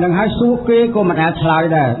មិនដែលដឹងហើយសួរគេក៏មិនដែលឆ្លើយ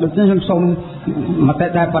ដែរដូច្នេះខ្ញុំសូមមតិ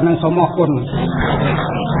តែប៉ុណ្្នឹងសូមអរគុណ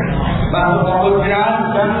បាទអរគុណច្រើន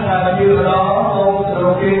ចឹងយឺរដល់អូនរ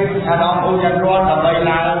កពីអាដាមអូនយ៉ាងរត់ដើម្បី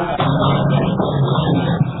ឡើង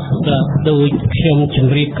ដោយខ្ញុំជ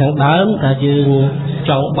ម្រាបខាងដើមថាយើង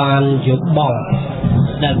ចង់បានយោបល់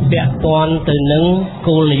ដែលពាក់ព័ន្ធទៅនឹង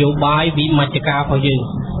គោលនយោបាយវិមជ្ឈការរបស់យើង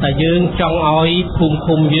តែយើងចង់ឲ្យភូមិ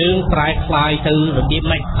ឃុំយើងប្រែក្លាយទៅរបៀប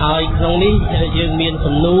ម៉េចហើយក្នុងនេះយើងមាន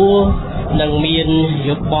សំណួរនិងមាន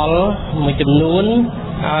យោបល់មួយចំនួន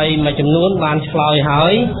ហើយមួយចំនួនបានឆ្លើយហើ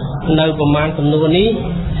យនៅប្រមាណសំណួរនេះ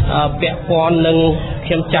ពាក់ព័ន្ធនឹងខ្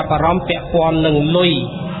ញុំចាប់អារម្មណ៍ពាក់ព័ន្ធនឹងលុយ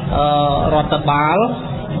រដ្ឋបាល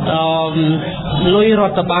លុយរ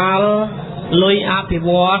ដ្ឋបាលលុយអភិវ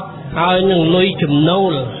ឌ្ឍហើយនឹងលុយចំណូ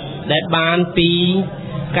លដែលបានពី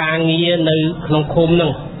ការងារនៅក្នុងឃុំហ្នឹ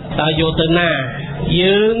ងតើយកទៅណា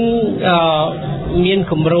យើងមាន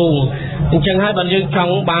គម្រោងអញ្ចឹងហើយបើយើងច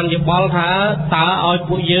ង់បានយោបល់ថាតើឲ្យ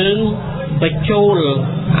ពួកយើងបញ្ចូល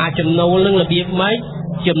អាចចំណូលនឹងរបៀបម៉េច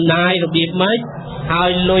ចំណាយរបៀបម៉េចហើ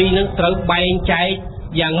យលុយនឹងត្រូវបែងចែក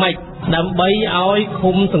យ៉ាងម៉េចដើម្បីឲ្យ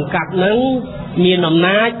ឃុំសង្កាត់នឹងមានអំ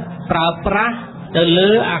ណាចប្រើប្រាស់ទៅលើ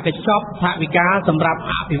អកញ្ចប់ថវិកាសម្រាប់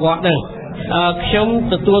អភិវឌ្ឍនឹងខ្ញុំ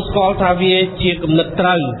ទទួលស្គាល់ថាវាជាគំនិតត្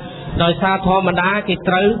រូវដោយសារធម្មតាគេ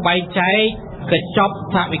ត្រូវបែងចែកកញ្ចប់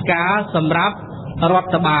ថវិកាសម្រាប់រ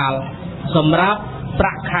ដ្ឋបាលសម្រាប់ប្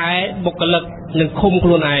រាក់ខែបុគ្គលិកនិងឃុំខ្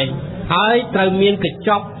លួនឯងហើយត្រូវមានកញ្ច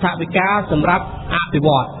ប់ថវិកាសម្រាប់អភិវ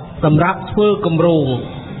ឌ្ឍសម្រាប់ធ្វើគម្រោង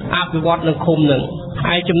អភិវឌ្ឍនឹងឃុំនឹង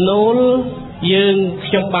ហើយចំណូលយើង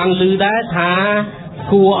ខ្ញុំបានឮដែរថា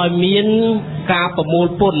គួរឲ្យមានការប្រមូល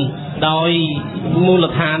ពន្ធដោយមូល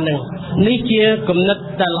ដ្ឋាននឹងនេះជាគំនិត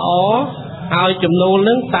ដែលល្អហើយចំណូល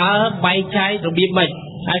នឹងតើបែងចែករបៀបម៉េច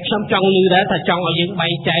ហើយខ្ញុំចង់ឮដែរថាចង់ឲ្យយើងបែ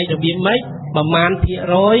ងចែករបៀបម៉េចប្រមាណភាគ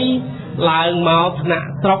រយឡើងមកថ្នាក់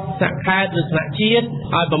ស្រុកថ្នាក់ខេត្តឬថ្នាក់ជាតិ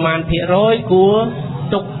ឲ្យប្រមាណភាគរយគួរ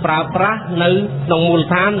ទុកប្រើប្រាស់នៅក្នុងមូល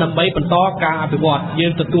ដ្ឋានដើម្បីបន្តការអភិវឌ្ឍយើ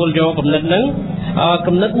ងទទួលយកគំនិតហ្នឹង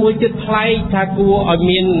គំនិតមួយទៀតផ្លែកថាគួរឲ្យ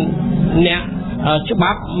មានអ្នកច្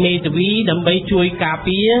បាប់មេធាវីដើម្បីជួយការ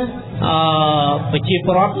ពារប្រជាព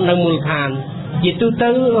លរដ្ឋនៅមូលដ្ឋានជាទូទៅ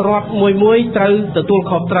រដ្ឋមួយត្រូវទទួល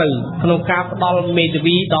ខុសត្រូវក្នុងការផ្ដល់មេធា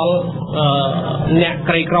វីដល់អ្នក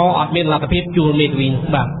ក្រីក្រអត់មានលទ្ធភាពជួលមេធាវី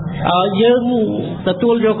បាទយើងទទួ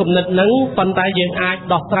លយកគំនិតហ្នឹងប៉ុន្តែយើងអាច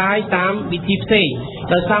ដោះស្រាយតាមវិធីផ្សេង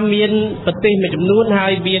ដោយសារមានប្រទេសមួយចំនួនហើ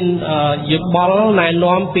យមានយោបល់ណែ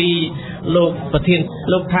នាំពីលោកប្រធាន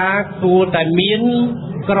លោកថាគួរតែមាន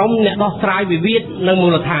ក្រុមអ្នកដោះស្រាយវិវាទនៅមូ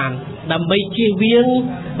លដ្ឋានដើម្បីជៀសវាង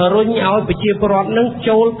រុញឲ្យប្រជាពលរដ្ឋនឹង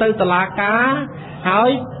ចូលទៅតុលាការហើយ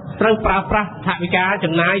ត្រូវប្រើប្រាស់ថវិកា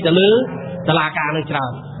ចំណាយទៅលើតុលាការនឹងច្រើ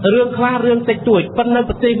នរឿងខ្លះរឿងតិចតួចប៉ុន្តែ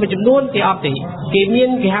ប្រទេសមួយចំនួនគេអត់ទេគេមាន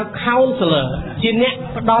គេហៅ counselor ជាអ្នក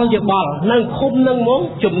ផ្ដល់យោបល់នៅឃុំនឹងហ្មង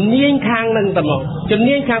ជំនាញខាងនឹងតែហ្មងជំ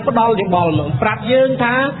នាញខាងផ្ដល់យោបល់ហ្មងប្រាប់យើង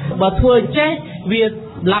ថាបើធ្វើអញ្ចេះវា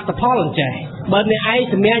លទ្ធផលអញ្ចេះបើអ្នកឯង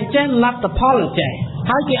សម្រាប់អញ្ចេះលទ្ធផលអញ្ចេះ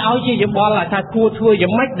ហើយគេឲ្យជាយោបល់ថាគួរធ្វើយ៉ា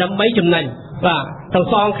ងម៉េចដើម្បីចំណេញបាទទាំង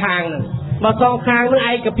សងខាងហ្នឹងបើសងខាងនឹង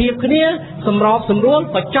ឯកភាពគ្នាសម្របសម្រួល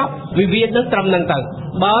បញ្ចប់វិវាទនឹងត្រឹមហ្នឹងទៅ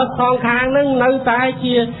បើសងខាងនឹងនៅ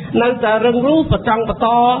តែរឹងរូសបន្ត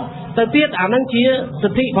ទៅទៀតអាហ្នឹងជាសិ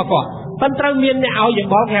ទ្ធិរបស់គាត់ប៉ុន្តែត្រូវមានអ្នកឲ្យយោ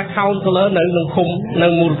បល់គេ counselor នៅក្នុងឃុំនៅ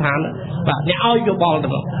មូលដ្ឋានបាទអ្នកឲ្យយោបល់ទៅ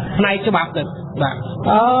ផ្នែកច្បាប់ទៅបាទ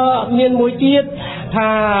មានមួយទៀតថា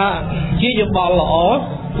ជាយោបល់ល្អ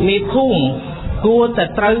មេភូមិគួរតែ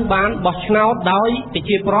ត្រូវបានបោះឆ្នោតដោយប្រ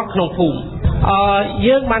ជាពលរដ្ឋក្នុងភូមិ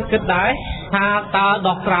យើងបានគិតដែរថាតើ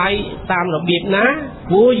ដោះស្រាយតាមរបៀបណា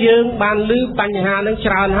ព្រោះយើងបានឮបញ្ហានឹង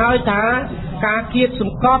ច្រើនហើយថាការគៀបស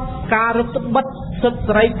ង្កត់ការរឹតបន្តឹងសិទ្ធិ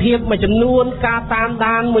សេរីភាពមួយចំនួនការតាម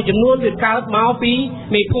ដានមួយចំនួនវាកើតមកពី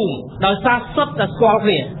មេភូមិដោយសារសិទ្ធិតែស្គាល់គ្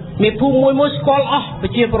នាមេភូមិមួយស្គាល់អស់ប្រ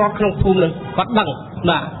ជាពលរដ្ឋក្នុងភូមិនឹងគាត់ដឹង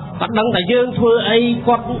បាទគាត់ដឹងតែយើងធ្វើអី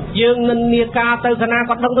គាត់យើងនិន្នាការទៅកណា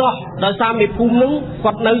គាត់ដឹងទៅដោយសារមេភូមិនឹង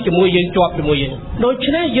គាត់នៅជាមួយយើងជាប់ជាមួយយើងដូ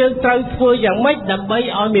ច្នេះយើងត្រូវធ្វើយ៉ាងម៉េចដើម្បី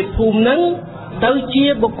ឲ្យមេភូមិនឹងទៅជា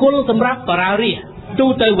បុគ្គលសម្រាប់បរារាទូ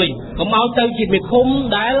ទៅវិញកុំឲ្យទៅជាមេឃុំ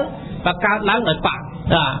ដែលបង្កើតឡើងដោយបាក់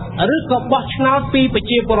ឬក៏បោះឆ្នោតពីប្រ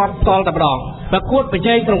ជាពលរដ្ឋផ្ទាល់តែម្ដងប្រកួតប្រ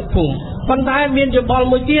ជែងក្នុងភូមិប៉ុន្តែមានយោបល់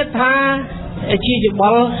មួយទៀតថាជាយោប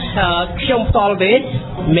ល់ខ្ញុំផ្ទាល់ទេមិន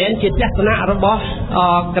មែនជាទស្សនៈរបស់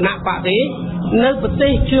គណៈបកទេនៅប្រទេ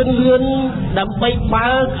សជឿនលឿនដើម្បី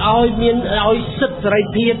បើកឲ្យមានឲ្យសិទ្ធិសេរី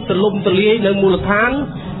ភាពទូលំទូលាយនៅមូលដ្ឋាន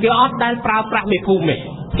គេអត់ដែលប្រើប្រាស់មេភូមិទេ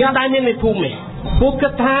គេអត់ដែលមានមេភូមិទេពួកគិ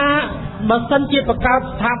តថាបើសិនជាបង្កើត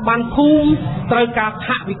ស្ថាប័នភូមិត្រូវការថ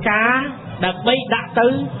វិកាដើម្បីដាក់ទៅ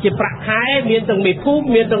ជាប្រាក់ខែមានទាំងមេភូមិ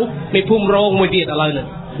មានទាំងមេភូមិរងមួយទៀតឥឡូវនេះ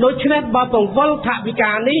ដូច្នេះបើបង្វិលថវិ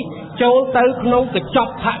កានេះ ចូលទៅក្នុងកញ្ច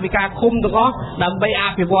ប់ថវិកាឃុំទាំងអស់ដើម្បីអ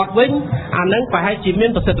ភិវឌ្ឍវិញអានឹងប្រហែលជាមាន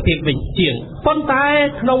ប្រសិទ្ធភាពវិញជាងប៉ុន្តែ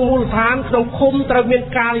ក្នុងមូលដ្ឋានក្នុងឃុំត្រូវមាន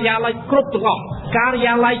ការិយាល័យគ្រប់ទាំងអស់ការិ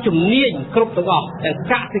យាល័យជំនាញគ្រប់ទាំងអស់ទាំង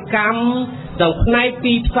កសិកម្មទាំងផ្នែក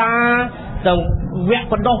ទីផ្សារទាំងវគ្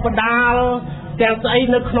គបណ្ដុះបណ្ដាលទាំងស្អី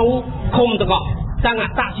នៅក្នុងឃុំទាំងអស់ទាំងអ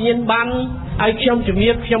ត្តសញ្ញាណប័ណ្ណឲ្យខ្ញុំជំ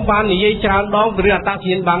រាបខ្ញុំបាននិយាយច្រើនដងពីរឿងអត្តសញ្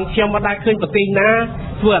ញាណប័ណ្ណខ្ញុំមិនដែលឃើញប្រទេសណា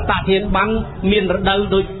ធ្វើអត្តសញ្ញាណប័ណ្ណមានរដូវ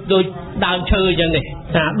ដូចដើមឈើអញ្ចឹងទេ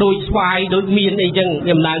ថាដូចស្វាយដូចមានអីចឹងខ្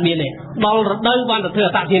ញុំមិនដែលមានទេដល់រដូវបានទៅធ្វើអ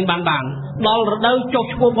ត្តសញ្ញាណប័ណ្ណបានដល់រដូវចុះ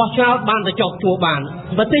ឈ្មោះបោះឆ្នោតបានទៅចុះឈ្មោះបាន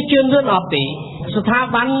ប្រទេសជឿនលឿនអត់ទេស្ថា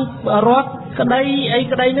ប័នរដ្ឋក្តីអី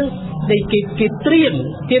ក្តីហ្នឹងគេត្រៀម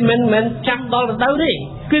គេមិនចាំដល់រដូវទេ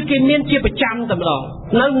គឺគេមានជាប្រចាំតែម្ដង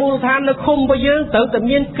នៅមូលដ្ឋាននៅឃុំរបស់យើងត្រូវតែ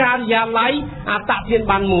មានការិយាល័យអត្តសញ្ញាណ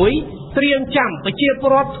ប័ណ្ណមួយត្រៀមចាំប្រជាពល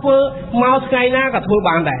រដ្ឋធ្វើមកថ្ងៃណាក៏ធ្វើ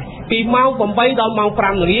បានដែរពីម៉ោង8ដល់ម៉ោង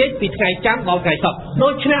5ល្ងាចពីថ្ងៃច័ន្ទដល់ថ្ងៃសុក្រដូ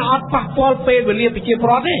ច្នេះអត់ប៉ះពាល់ពេលវេលាប្រជាពល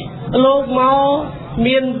រដ្ឋទេលោកមក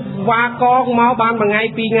មានវ៉ាកងមកបានមួយថ្ងៃ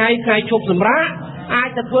ពីរថ្ងៃថ្ងៃឈប់សម្រាកអាច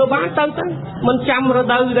ទៅធ្វើបានទៅមិនចាំរ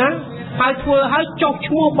ដូវណាហើយធ្វើឲ្យចុះ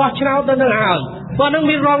ឈ្មោះបោះឆ្នោតទៅនឹងហើយព្រោះនឹង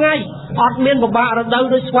មានរងថ្ងៃអត់មានពិបាករដូវ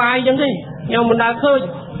ដូចស្វាយអញ្ចឹងទេខ្ញុំមិនដែលឃើញ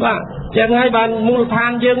បាទចឹងហើយបានមូលដ្ឋា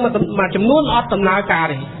នយើងមួយចំនួនអត់ដំណើរការ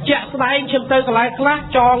ទេជាក់ស្ដែងខ្ញុំទៅកន្លែងខ្លះ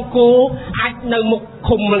ចងគោអាចនៅមុខ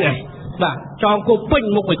ឃុំហ្នឹងឯងបាទចងគោពេញ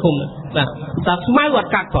មុខឯឃុំបាទតែស្មៅអ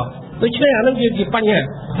ត់កាត់ផងដូច្នេះអានឹងជាបញ្ហា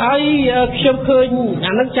ហើយខ្ញុំឃើញ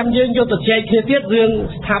អានឹងចាំយើងយកទៅចែកគ្នាទៀតរឿង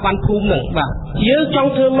ស្ថាប័នភូមិហ្នឹងបាទយើងចង់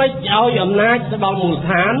ធ្វើម៉េចឲ្យអំណាចទៅដល់មូលដ្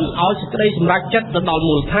ឋានឲ្យសេចក្តីសម្រេចចិត្តទៅដល់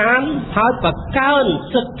មូលដ្ឋានហើយបង្កើន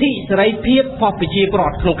សិទ្ធិសេរីភាពរបស់ប្រជាពលរ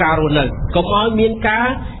ដ្ឋក្នុងការរស់នៅកុំឲ្យមានការ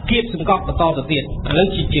គៀបសង្កត់បន្តទៅទៀតអានឹង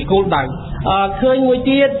ជាគោលដៅឃើញមួយ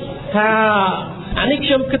ទៀតថាអានេះខ្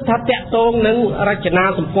ញុំគិតថាតាក់ទងនឹងរចនា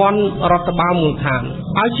សម្ព័ន្ធរដ្ឋបាលមូលដ្ឋាន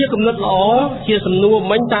ឲ្យជាគំនិតល្អជាសំណួរ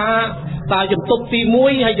មិញថាតើជំទប់ទី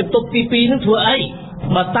1ហើយជំទប់ទី2នឹងធ្វើអី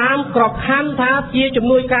បើតាមក្របខ័ណ្ឌថាជាជំ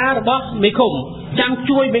នួយការរបស់មេឃុំចាំ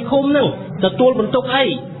ជួយមេឃុំនឹងទទួលបន្ទុកអី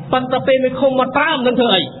ប៉ុន្តែពេលមេឃុំមកតាមនឹងធ្វើ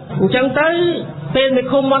អីអញ្ចឹងទៅពេលមេ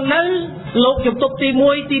ឃុំមកនៅលោកជំទប់ទី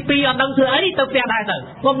1ទី2អត់ដឹងធ្វើអីទៅផ្ទះដែរទៅ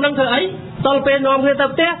ខ្ញុំដឹងធ្វើអីដល់ពេលនាំគ្នាទៅ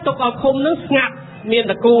ផ្ទះទុកឲ្យឃុំនឹងស្ងាត់មាន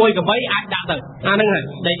តគួយកបីអាចដាក់ទៅអាហ្នឹងហើយ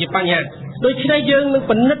ដែលជាបញ្ហាដូច្នេះយើងនឹង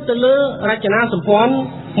ពិនិត្យទៅលើរចនាសម្ព័ន្ធ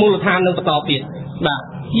មូលដ្ឋាននឹងបន្តទៀតបាទ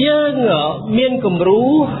យើងមានគំរូ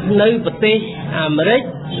នៅប្រទេសអាមេរិក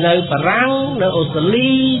នៅបារាំងនៅអូស្ត្រា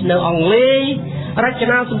លីនៅអង់គ្លេសរច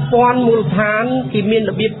នាសម្ព័ន្ធមូលដ្ឋានគេមាន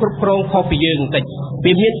របៀបគ្រប់គ្រងខុសពីយើងបន្តិច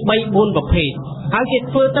វាមាន3-4ប្រភេទហើយគេ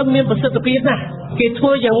ធ្វើទៅមានប្រសិទ្ធភាពណាស់គេធ្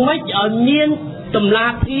វើយ៉ាងម៉េចឲ្យមានតម្លា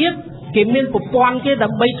ភាពគេមានប្រព័ន្ធគេដើ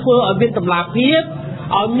ម្បីធ្វើឲ្យមានតម្លាភាព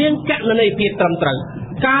ឲ្យមានកណន័យភាពត្រឹមត្រូវ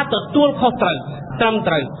ការទទួលខុសត្រូវត្រឹម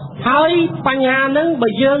ត្រូវហើយបញ្ហាហ្នឹងបើ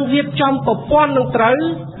យើងរៀបចំប្រព័ន្ធនឹងត្រូវ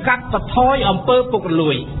កាត់បន្ថយអំពើពុករ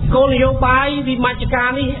លួយគោលនយោបាយវិមជ្ឈការ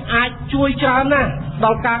នេះអាចជួយច្រើនណាស់ដ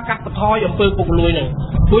ល់ការកាត់បន្ថយអំពើពុករលួយហ្នឹង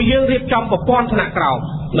ព្រោះយើងរៀបចំប្រព័ន្ធថ្នាក់ក្រោម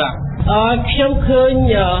បាទខ្ញុំឃើញ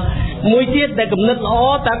មួយទៀតដែលគំនិតល្អ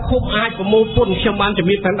តែឃុំអាចប្រមូលពន្ធខ្ញុំបានជំ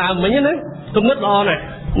រាបខាងដើមមិញណាគំនិតល្អណាស់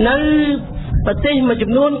នៅប្រទេសមួយ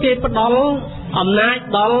ចំនួនគេផ្ដល់អំណាច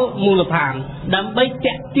ដល់មូលដ្ឋានដើម្បី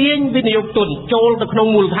តាក់ទាញវិនិយោគទុនចូលទៅក្នុង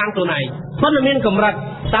មូលដ្ឋានខ្លួនឯងប៉ុន្តែមានកម្រិត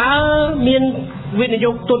តើមានវិនិយោ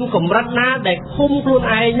គទុនកម្រិតណាដែលឃុំខ្លួន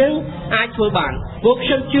ឯងនឹងអាចធ្វើបានពួកខ្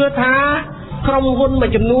ញុំជឿថាក្រុមហ៊ុនមួយ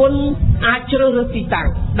ចំនួនអាចជ្រើសរើសទីតាំង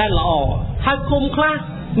ដែលល្អហើយឃុំខ្លះ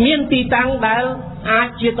មានទីតាំងដែលអាច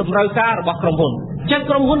ជាតម្រូវការរបស់ក្រុមហ៊ុនចឹង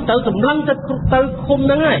ក្រុមហ៊ុនត្រូវសម្លឹងទៅឃុំ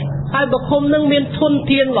ហ្នឹងហើយបើឃុំហ្នឹងមានធន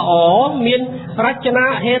ធានល្អមានរចនា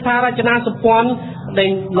ហេដ្ឋារចនាសម្ព័ន្ធដែ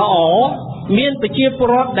លល្អមានប្រជាពល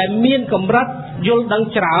រដ្ឋដែលមានកម្រិតយល់ដឹង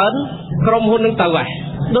ច្រើនក្រុមហ៊ុនហ្នឹងទៅហើយ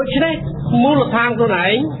ដូច្នេះមូលដ្ឋានខ្លួនឯ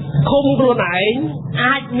ងឃុំខ្លួនឯង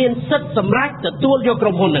អាចមានសិទ្ធិសម្រេចទទួលយកក្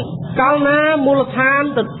រុមហ៊ុនហ្នឹងកាលណាមូលដ្ឋាន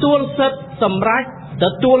ទទួលសិទ្ធិសម្រេចទ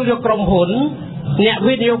ទួលយកក្រុមហ៊ុនអ្នក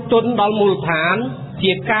វិនិយោគទុនដល់មូលដ្ឋាន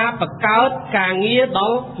ជាការបង្កើតការងារដ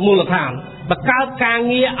ល់មូលដ្ឋានបង្កើតការ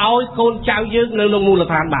ងារឲ្យកូនចៅយើងនៅក្នុងមូល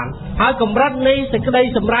ដ្ឋានបានហើយកម្រិតនៃសេចក្តី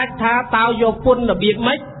សម្រេចថាតើយកពន្ធរបៀប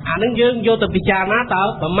ម៉េចអានឹងយើងយកទៅពិចារណាតើ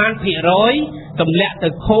ប្រមាណភាគរយទម្លាក់ទៅ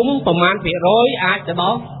ឃុំប្រមាណភាគរយអាចទៅដ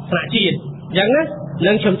ល់ថ្នាក់ជាតិអញ្ចឹងណា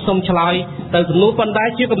នឹងខ្ញុំសូមឆ្លើយទៅសំណួរប៉ុន្តែ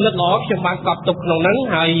ជាគំនិតល្អខ្ញុំបានកត់ទុកក្នុងហ្នឹង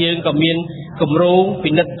ហើយយើងក៏មានគម្រោង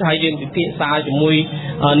ពិនិត្យហើយយើងពិភាក្សាជាមួយ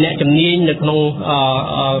អ្នកជំនាញនៅក្នុង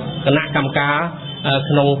គណៈកម្មការ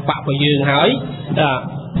ក្នុងបករបស់យើងហើយ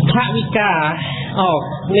ថវិកា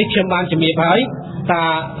នេះខ្ញុំបានជំរាបហើយថា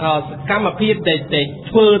សកម្មភាពដែល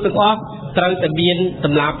ធ្វើទាំងអស់ត្រូវតែមានត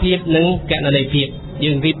ម្លាភាពនិងកណន័យភាព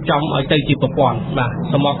យើងរៀបចំឲ្យទៅជាប្រព័ន្ធបាទ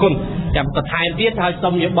សូមអរគុណ ចាំបន្ថែមទៀតហើយសូ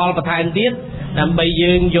មយោបល់បន្ថែមទៀតដើម្បី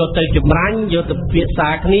យើងយកទៅចម្រាញ់យកទៅពិភាក្សា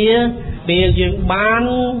គ្នាពេលយើងបាន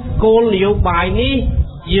គោលនយោបាយនេះ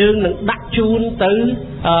យើងនឹងដាក់ជូនទៅ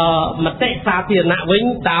មតិសាធារណៈវិញ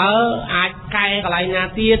តើអាចកែកន្លែងណា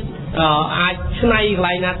ទៀតអាចឆ្នៃកន្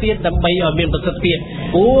លែងណាទៀតដើម្បីឲ្យមានប្រសិទ្ធភាព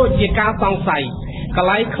ព្រោះជាការសង្ស័យកន្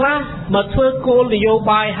លែងខ្លះបើធ្វើគោលនយោ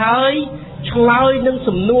បាយហើយឆ្លើយនឹង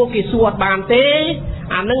សំណួរគេសួរអត់បានទេ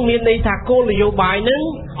អានឹងមានន័យថាគោលនយោបាយនឹង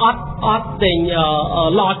អត់តែ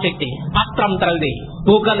logic ទេអត់ត្រឹមត្រូវទេ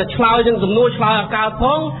ព្រោះគាត់តែឆ្លើយនឹងសំណួរឆ្លើយអត់កើតផ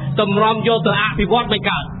ងតម្រាំយកទៅអភិវឌ្ឍមិន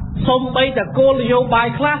កើតសូម្បីតែគោលនយោបាយ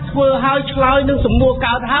ខ្លះធ្វើហើយឆ្លើយនឹងសំណួរ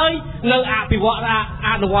កើតហើយនៅអភិវឌ្ឍអ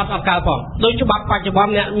នុវត្តអត់កើតផងដោយច្បាប់បច្ចុប្បន្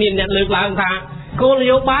នមានអ្នកលើកឡើងថាគោលន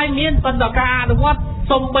យោបាយមានប៉ុន្តែការអនុវត្ត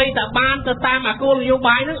សូម្បីតែបានទៅតាមអាគោលនយោ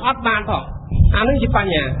បាយនឹងអត់បានផងអានឹងជាប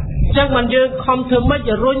ញ្ហាអញ្ចឹងមិនយើងខំធ្វើម៉េច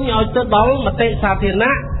រុញឲ្យទៅដល់មតិសាធារ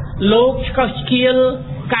ណៈលោកឆ្កឹះឆ្កៀល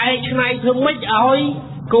កែច្នៃធ្វើម៉េចឲ្យ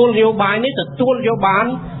គោលនយោបាយនេះទទួលយកបាន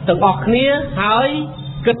ទាំងអស់គ្នាហើយ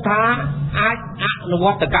គិតថាអាចអនុវ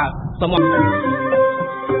ត្តទៅកើតសូម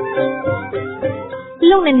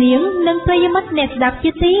លោកអ្នកនាងនិងប្រិយមិត្តអ្នកស្ដាប់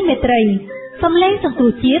ជាទីមេត្រីសំឡេងសង្គ្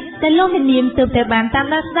រោះជាតិដែលលោកអ្នកនាងទើបតែបានតាម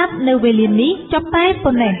ដានស្ដាប់នៅវេលានេះចប់តែ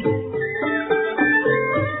ប៉ុណ្ណេះ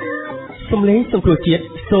សំឡេងសង្គ្រោះជាតិ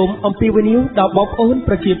សូមអំពាវនាវដល់បងប្អូន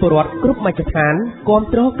ប្រជាពលរដ្ឋគ្រប់មជ្ឈដ្ឋានគាំ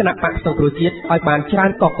ទ្រគណៈបកសង្គ្រោះជាតិឲ្យបានច្រើ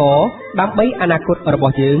នកកដើម្បីអនាគតរប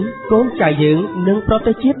ស់យើងកូនចៅយើងនិងប្រ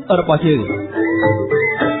ទេសជាតិរបស់យើង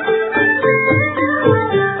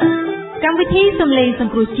កម្មវិធីសំឡេងស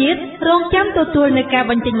ង្គ្រោះជាតិរងចាំទទួលនៅការ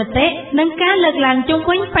បញ្ចេញមតិនិងការលើកឡើងជុំ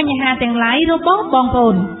វិញបញ្ហាទាំងឡាយរបស់បងប្អូ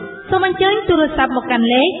នសូមអញ្ជើញទូរស័ព្ទមកកាន់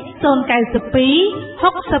លេខ092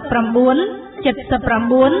 69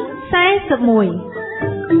 79 41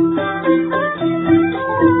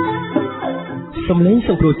សំឡេងស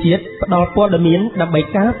ង្គ្រោះជាតិផ្ដល់ព័ត៌មានដើម្បី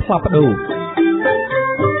ការផ្លាស់ប្ដូរ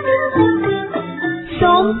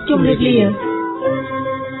សូមជម្រាបលា